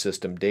Monitoring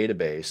System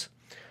database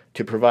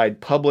to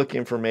provide public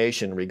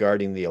information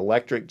regarding the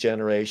electric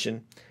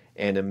generation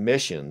and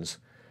emissions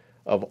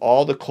of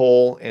all the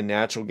coal and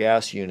natural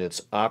gas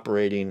units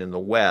operating in the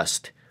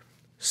West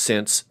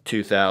since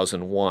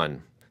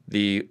 2001.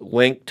 The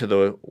link to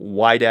the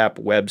WIDAP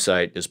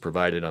website is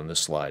provided on this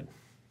slide.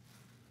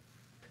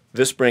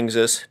 This brings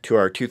us to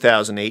our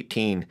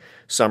 2018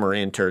 summer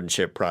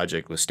internship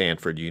project with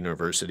Stanford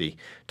University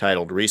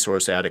titled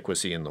Resource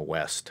Adequacy in the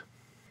West.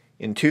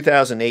 In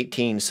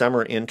 2018,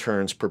 summer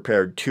interns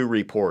prepared 2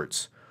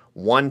 reports,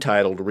 one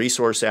titled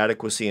Resource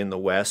Adequacy in the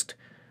West,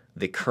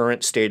 the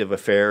current state of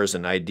affairs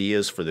and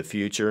ideas for the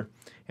future,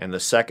 and the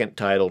second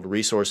titled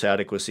Resource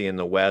Adequacy in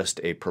the West,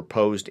 a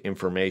proposed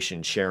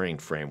information sharing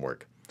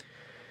framework.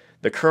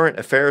 The current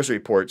affairs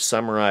report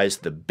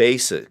summarized the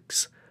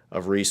basics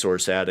of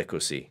resource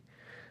adequacy.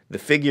 The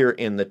figure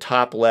in the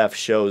top left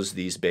shows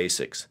these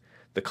basics.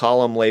 The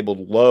column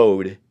labeled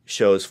load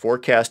shows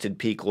forecasted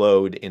peak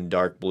load in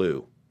dark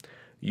blue.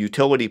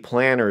 Utility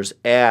planners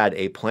add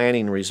a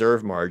planning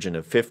reserve margin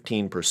of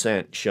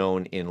 15%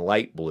 shown in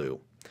light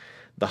blue.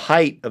 The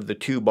height of the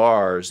 2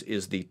 bars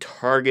is the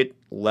target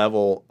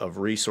level of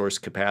resource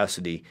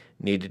capacity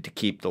needed to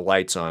keep the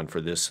lights on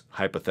for this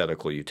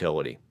hypothetical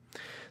utility.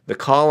 The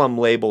column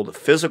labeled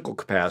physical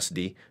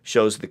capacity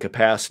shows the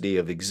capacity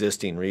of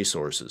existing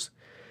resources.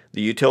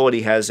 The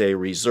utility has a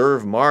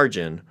reserve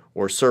margin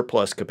or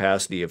surplus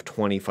capacity of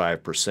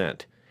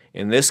 25%.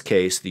 In this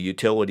case, the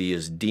utility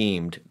is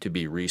deemed to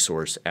be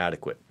resource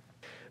adequate.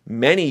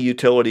 Many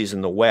utilities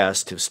in the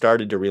West have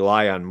started to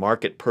rely on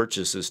market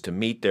purchases to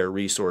meet their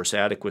resource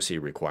adequacy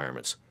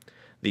requirements.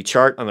 The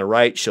chart on the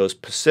right shows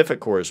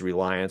PacifiCorp's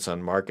reliance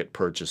on market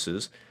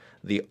purchases,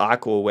 the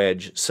aqua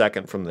wedge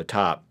second from the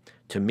top,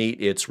 to meet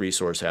its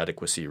resource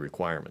adequacy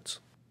requirements.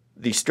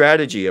 The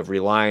strategy of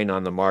relying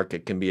on the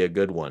market can be a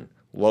good one,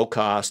 low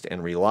cost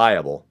and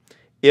reliable,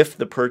 if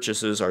the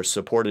purchases are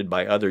supported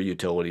by other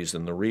utilities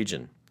in the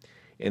region.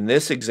 In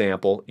this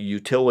example,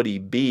 utility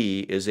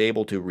B is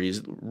able to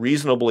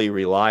reasonably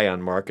rely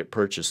on market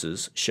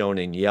purchases, shown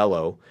in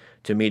yellow,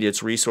 to meet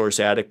its resource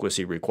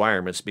adequacy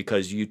requirements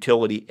because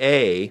utility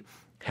A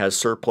has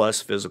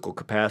surplus physical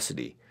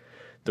capacity.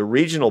 The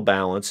regional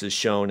balance is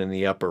shown in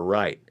the upper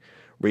right.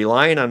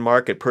 Relying on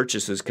market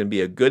purchases can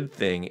be a good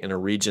thing in a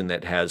region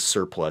that has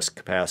surplus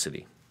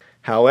capacity.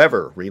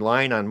 However,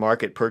 relying on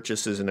market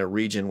purchases in a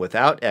region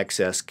without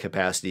excess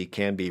capacity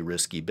can be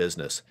risky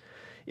business.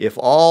 If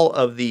all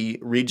of the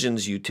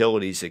region's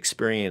utilities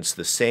experience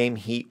the same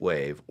heat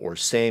wave or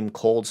same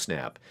cold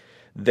snap,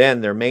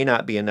 then there may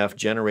not be enough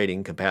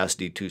generating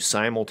capacity to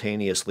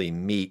simultaneously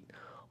meet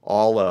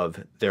all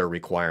of their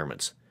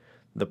requirements.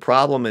 The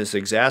problem is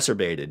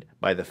exacerbated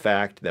by the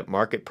fact that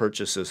market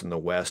purchases in the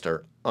West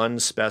are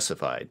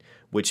unspecified,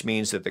 which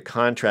means that the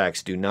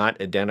contracts do not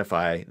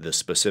identify the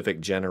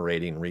specific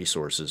generating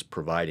resources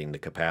providing the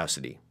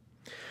capacity.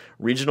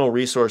 Regional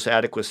resource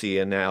adequacy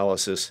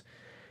analysis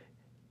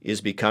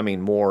is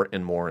becoming more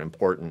and more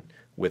important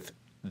with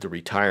the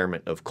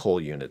retirement of coal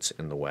units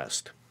in the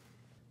West.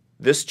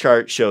 This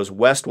chart shows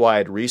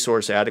West-wide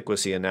resource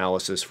adequacy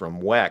analysis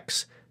from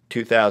WEC's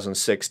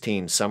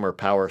 2016 Summer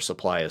Power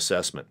Supply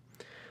Assessment.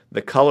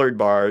 The colored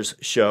bars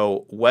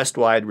show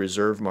West-wide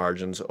reserve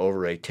margins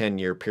over a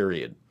 10-year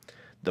period.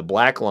 The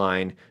black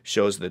line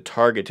shows the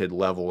targeted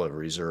level of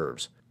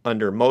reserves.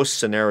 Under most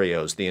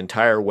scenarios, the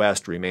entire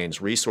West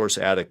remains resource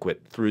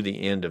adequate through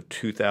the end of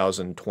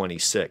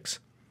 2026.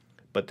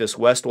 But this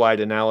West-wide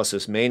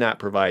analysis may not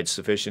provide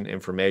sufficient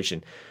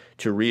information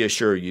to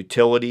reassure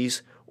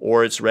utilities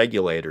or its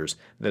regulators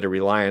that a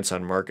reliance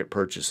on market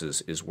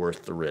purchases is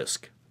worth the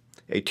risk.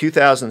 A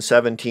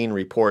 2017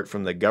 report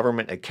from the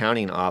Government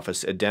Accounting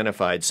Office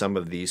identified some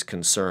of these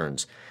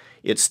concerns.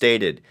 It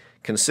stated,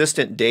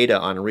 consistent data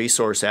on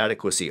resource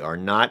adequacy are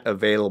not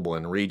available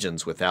in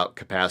regions without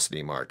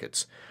capacity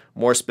markets.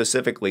 More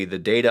specifically, the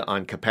data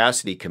on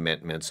capacity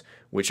commitments,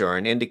 which are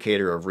an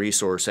indicator of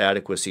resource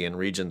adequacy in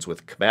regions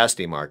with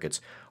capacity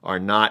markets, are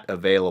not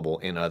available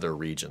in other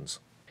regions.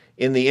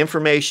 In the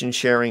Information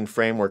Sharing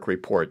Framework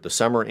report, the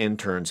summer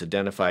interns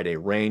identified a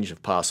range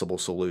of possible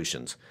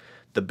solutions.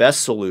 The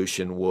best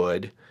solution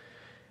would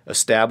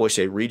establish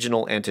a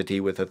regional entity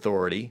with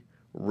authority,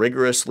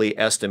 rigorously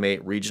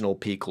estimate regional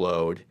peak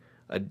load,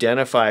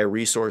 identify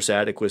resource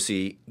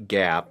adequacy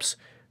gaps,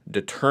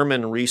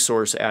 determine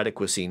resource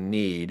adequacy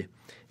need,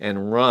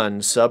 and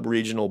run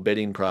sub-regional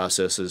bidding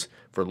processes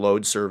for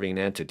load-serving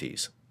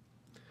entities.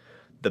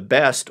 The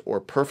best or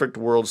perfect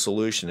world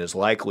solution is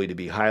likely to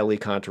be highly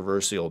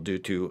controversial due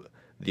to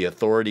the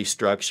authority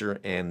structure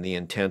and the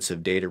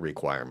intensive data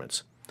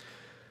requirements.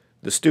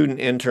 The student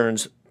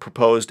interns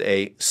proposed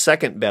a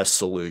second best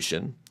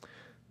solution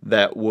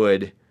that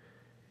would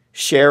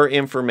share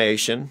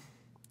information,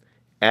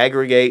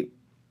 aggregate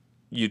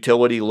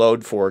utility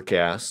load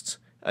forecasts,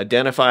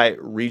 identify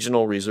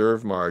regional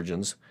reserve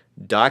margins,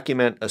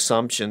 document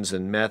assumptions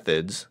and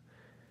methods,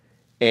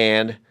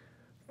 and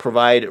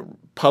provide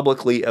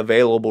publicly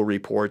available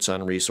reports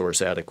on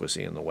resource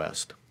adequacy in the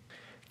West.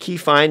 Key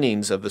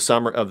findings of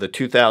the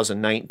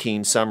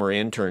 2019 summer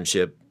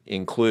internship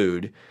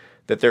include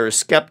that there is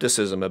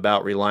skepticism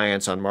about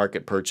reliance on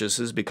market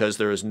purchases because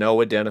there is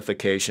no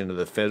identification of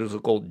the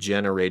physical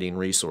generating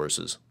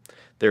resources.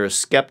 There is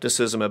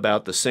skepticism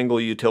about the single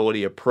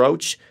utility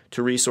approach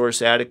to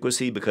resource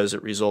adequacy because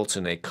it results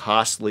in a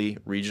costly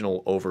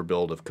regional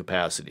overbuild of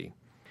capacity.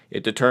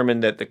 It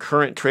determined that the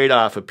current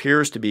trade-off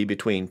appears to be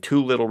between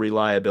too little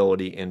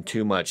reliability and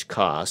too much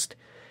cost,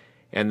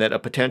 and that a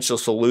potential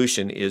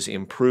solution is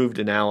improved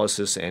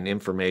analysis and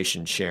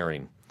information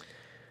sharing.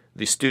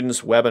 The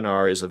student's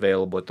webinar is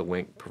available at the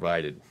link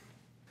provided.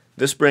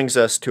 This brings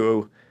us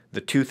to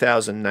the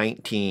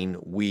 2019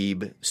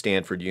 Weeb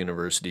Stanford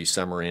University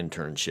Summer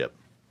Internship.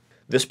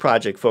 This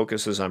project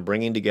focuses on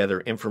bringing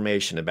together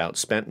information about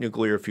spent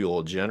nuclear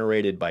fuel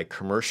generated by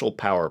commercial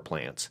power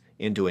plants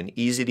into an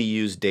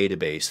easy-to-use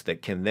database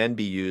that can then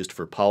be used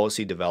for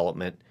policy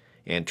development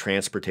and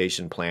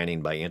transportation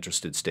planning by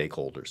interested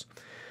stakeholders.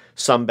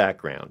 Some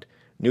background.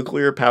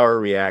 Nuclear power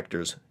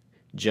reactors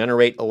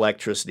generate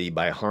electricity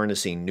by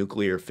harnessing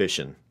nuclear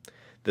fission,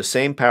 the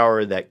same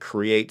power that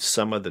creates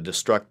some of the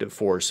destructive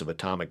force of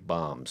atomic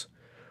bombs.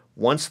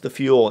 Once the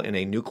fuel in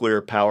a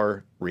nuclear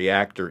power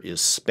reactor is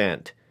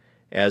spent,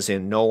 as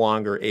in no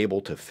longer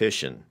able to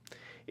fission,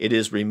 it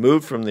is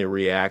removed from the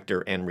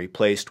reactor and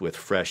replaced with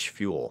fresh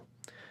fuel.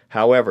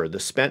 However, the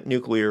spent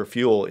nuclear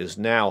fuel is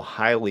now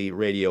highly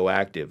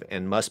radioactive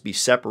and must be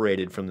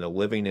separated from the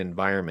living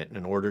environment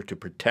in order to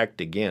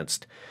protect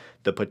against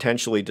the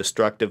potentially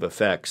destructive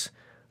effects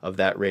of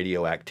that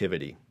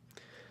radioactivity.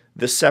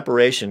 This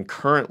separation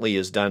currently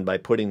is done by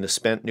putting the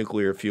spent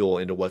nuclear fuel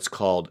into what's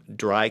called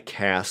dry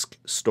cask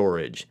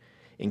storage,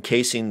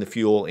 encasing the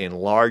fuel in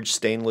large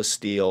stainless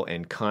steel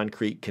and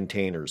concrete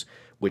containers,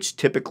 which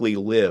typically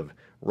live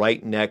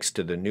right next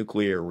to the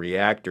nuclear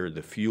reactor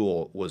the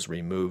fuel was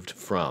removed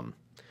from.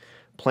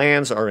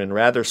 Plans are in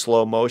rather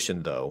slow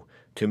motion, though,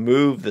 to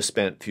move the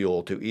spent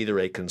fuel to either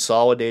a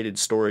consolidated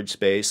storage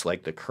space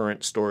like the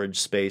current storage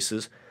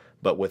spaces,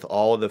 but with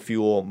all of the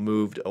fuel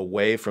moved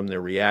away from the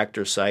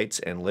reactor sites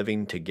and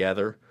living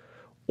together,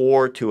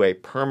 or to a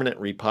permanent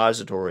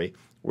repository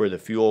where the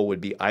fuel would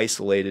be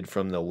isolated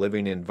from the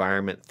living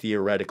environment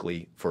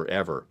theoretically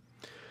forever.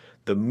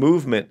 The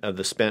movement of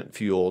the spent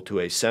fuel to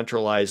a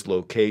centralized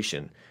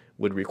location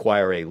would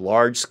require a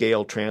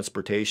large-scale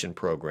transportation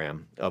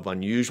program of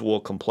unusual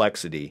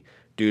complexity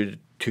due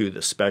to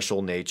the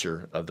special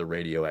nature of the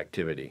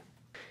radioactivity.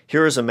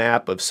 Here is a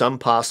map of some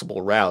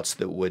possible routes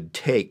that would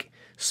take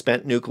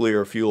spent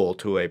nuclear fuel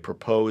to a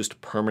proposed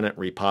permanent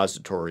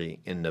repository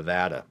in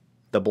Nevada.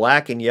 The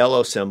black and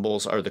yellow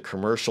symbols are the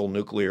commercial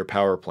nuclear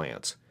power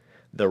plants.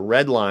 The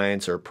red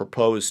lines are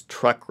proposed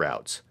truck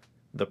routes.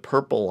 The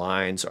purple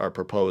lines are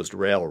proposed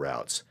rail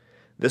routes.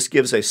 This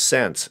gives a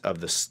sense of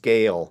the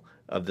scale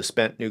of the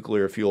spent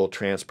nuclear fuel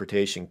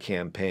transportation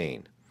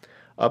campaign.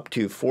 Up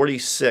to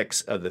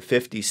 46 of the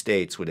 50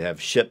 states would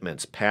have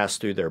shipments pass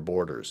through their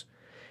borders.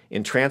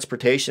 In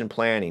transportation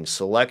planning,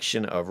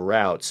 selection of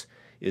routes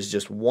is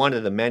just one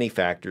of the many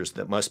factors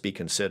that must be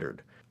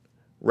considered.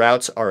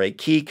 Routes are a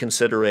key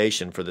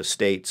consideration for the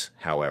states,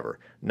 however,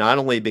 not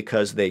only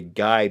because they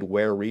guide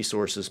where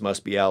resources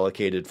must be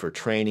allocated for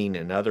training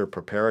and other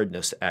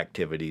preparedness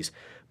activities,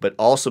 but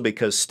also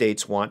because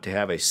states want to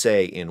have a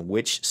say in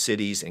which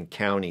cities and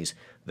counties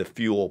the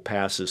fuel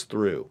passes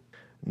through.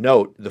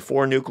 Note the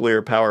 4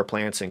 nuclear power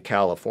plants in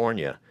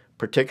California,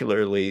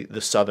 particularly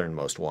the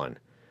southernmost one.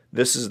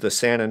 This is the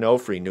San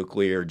Onofre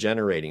Nuclear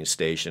Generating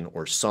Station,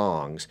 or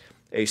SONGS,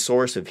 a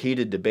source of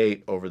heated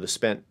debate over the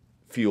spent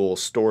fuel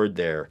stored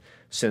there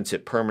since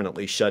it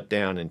permanently shut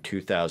down in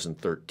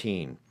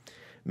 2013.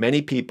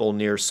 Many people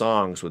near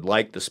SONGS would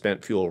like the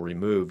spent fuel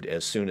removed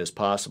as soon as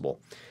possible,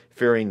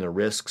 fearing the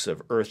risks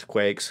of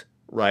earthquakes,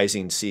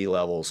 rising sea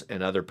levels,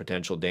 and other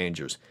potential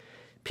dangers.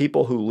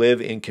 People who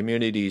live in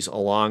communities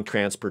along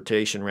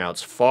transportation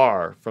routes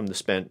far from the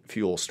spent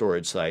fuel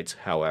storage sites,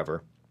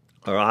 however,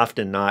 are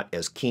often not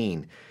as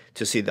keen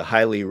to see the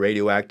highly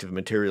radioactive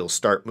materials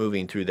start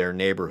moving through their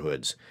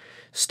neighborhoods.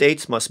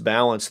 States must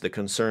balance the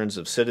concerns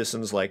of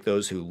citizens like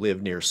those who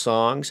live near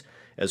SONGS,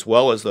 as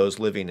well as those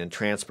living in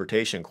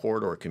transportation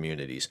corridor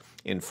communities,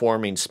 in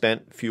forming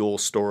spent fuel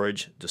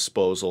storage,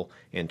 disposal,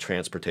 and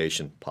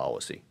transportation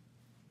policy.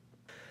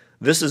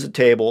 This is a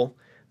table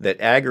that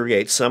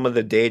aggregates some of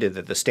the data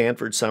that the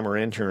Stanford summer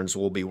interns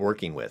will be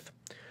working with.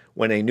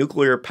 When a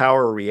nuclear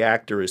power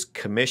reactor is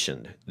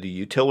commissioned, the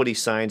utility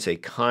signs a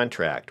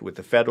contract with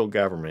the federal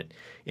government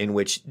in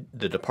which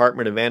the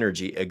Department of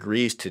Energy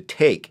agrees to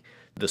take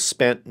the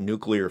spent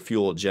nuclear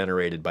fuel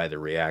generated by the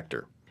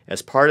reactor.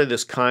 As part of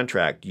this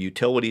contract,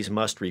 utilities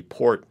must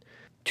report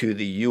to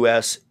the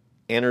U.S.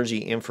 Energy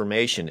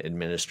Information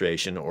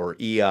Administration, or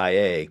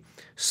EIA,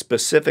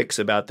 specifics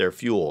about their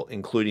fuel,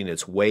 including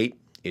its weight,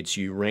 its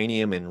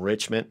uranium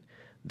enrichment,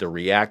 the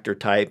reactor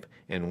type,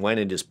 and when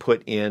it is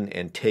put in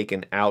and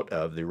taken out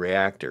of the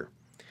reactor.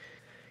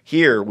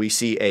 Here we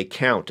see a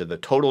count of the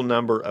total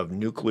number of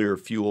nuclear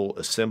fuel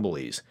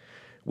assemblies,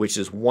 which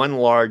is one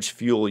large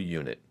fuel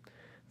unit,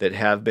 that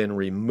have been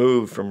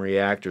removed from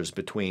reactors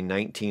between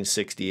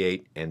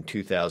 1968 and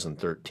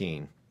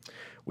 2013.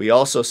 We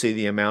also see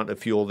the amount of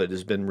fuel that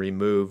has been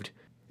removed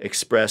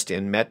expressed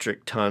in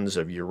metric tons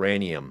of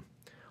uranium,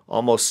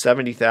 almost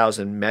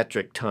 70,000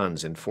 metric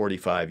tons in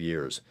 45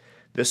 years.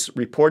 This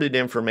reported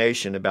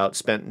information about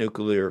spent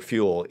nuclear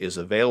fuel is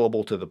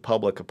available to the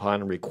public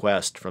upon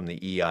request from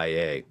the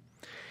EIA.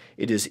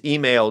 It is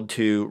emailed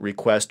to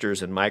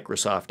requesters in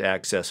Microsoft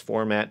Access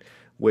format,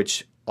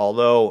 which,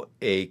 although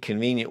a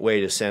convenient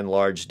way to send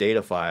large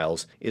data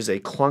files, is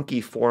a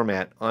clunky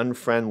format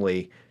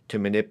unfriendly to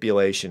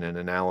manipulation and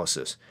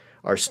analysis.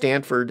 Our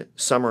Stanford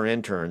summer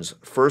interns'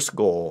 first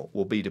goal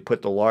will be to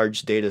put the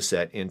large data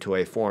set into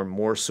a form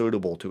more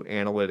suitable to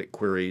analytic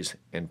queries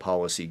and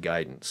policy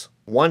guidance.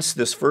 Once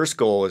this first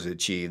goal is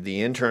achieved,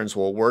 the interns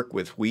will work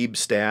with Weeb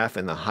staff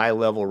and the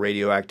High-Level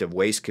Radioactive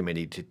Waste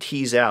Committee to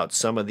tease out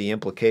some of the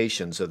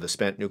implications of the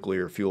spent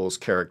nuclear fuel's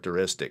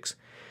characteristics.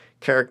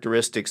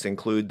 Characteristics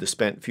include the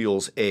spent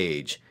fuel's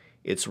age,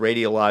 its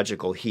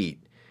radiological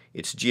heat,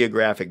 its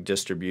geographic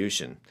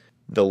distribution.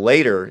 The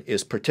later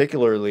is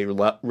particularly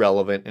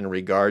relevant in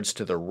regards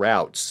to the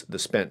routes the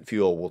spent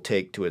fuel will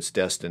take to its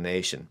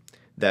destination,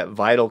 that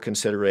vital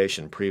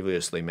consideration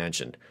previously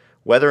mentioned.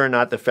 Whether or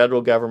not the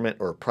federal government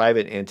or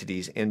private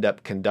entities end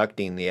up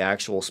conducting the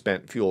actual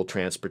spent fuel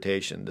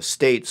transportation, the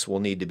states will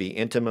need to be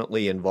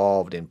intimately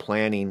involved in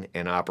planning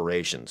and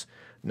operations.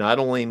 Not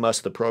only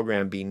must the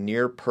program be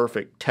near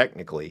perfect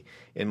technically,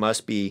 it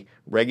must be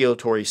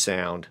regulatory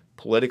sound,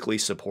 politically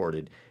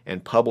supported,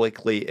 and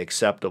publicly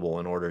acceptable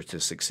in order to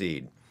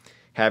succeed.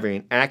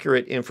 Having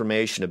accurate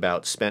information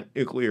about spent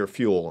nuclear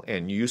fuel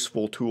and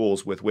useful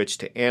tools with which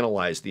to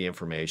analyze the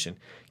information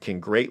can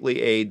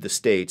greatly aid the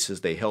states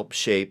as they help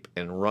shape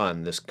and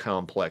run this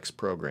complex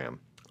program.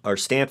 Our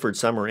Stanford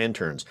summer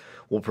interns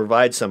will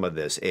provide some of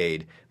this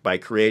aid by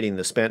creating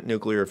the spent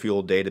nuclear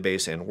fuel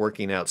database and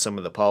working out some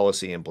of the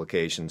policy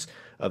implications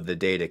of the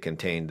data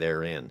contained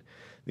therein.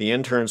 The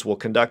interns will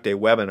conduct a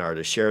webinar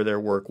to share their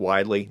work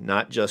widely,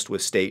 not just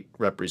with state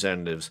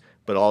representatives,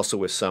 but also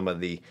with some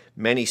of the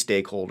many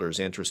stakeholders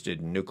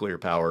interested in nuclear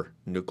power,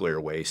 nuclear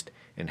waste,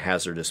 and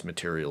hazardous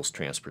materials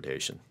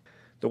transportation.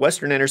 The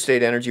Western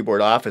Interstate Energy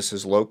Board office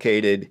is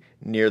located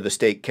near the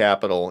state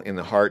capitol in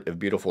the heart of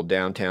beautiful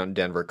downtown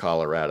Denver,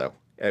 Colorado.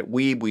 At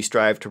Weeb, we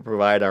strive to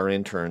provide our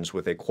interns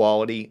with a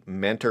quality,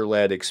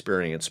 mentor-led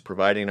experience,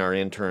 providing our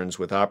interns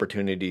with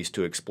opportunities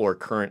to explore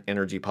current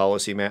energy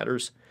policy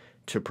matters,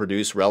 to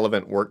produce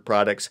relevant work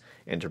products,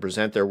 and to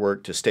present their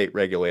work to state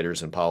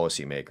regulators and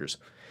policymakers.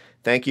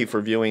 Thank you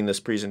for viewing this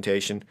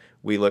presentation.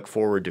 We look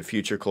forward to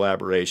future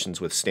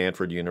collaborations with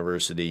Stanford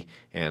University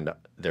and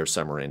their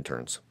summer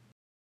interns.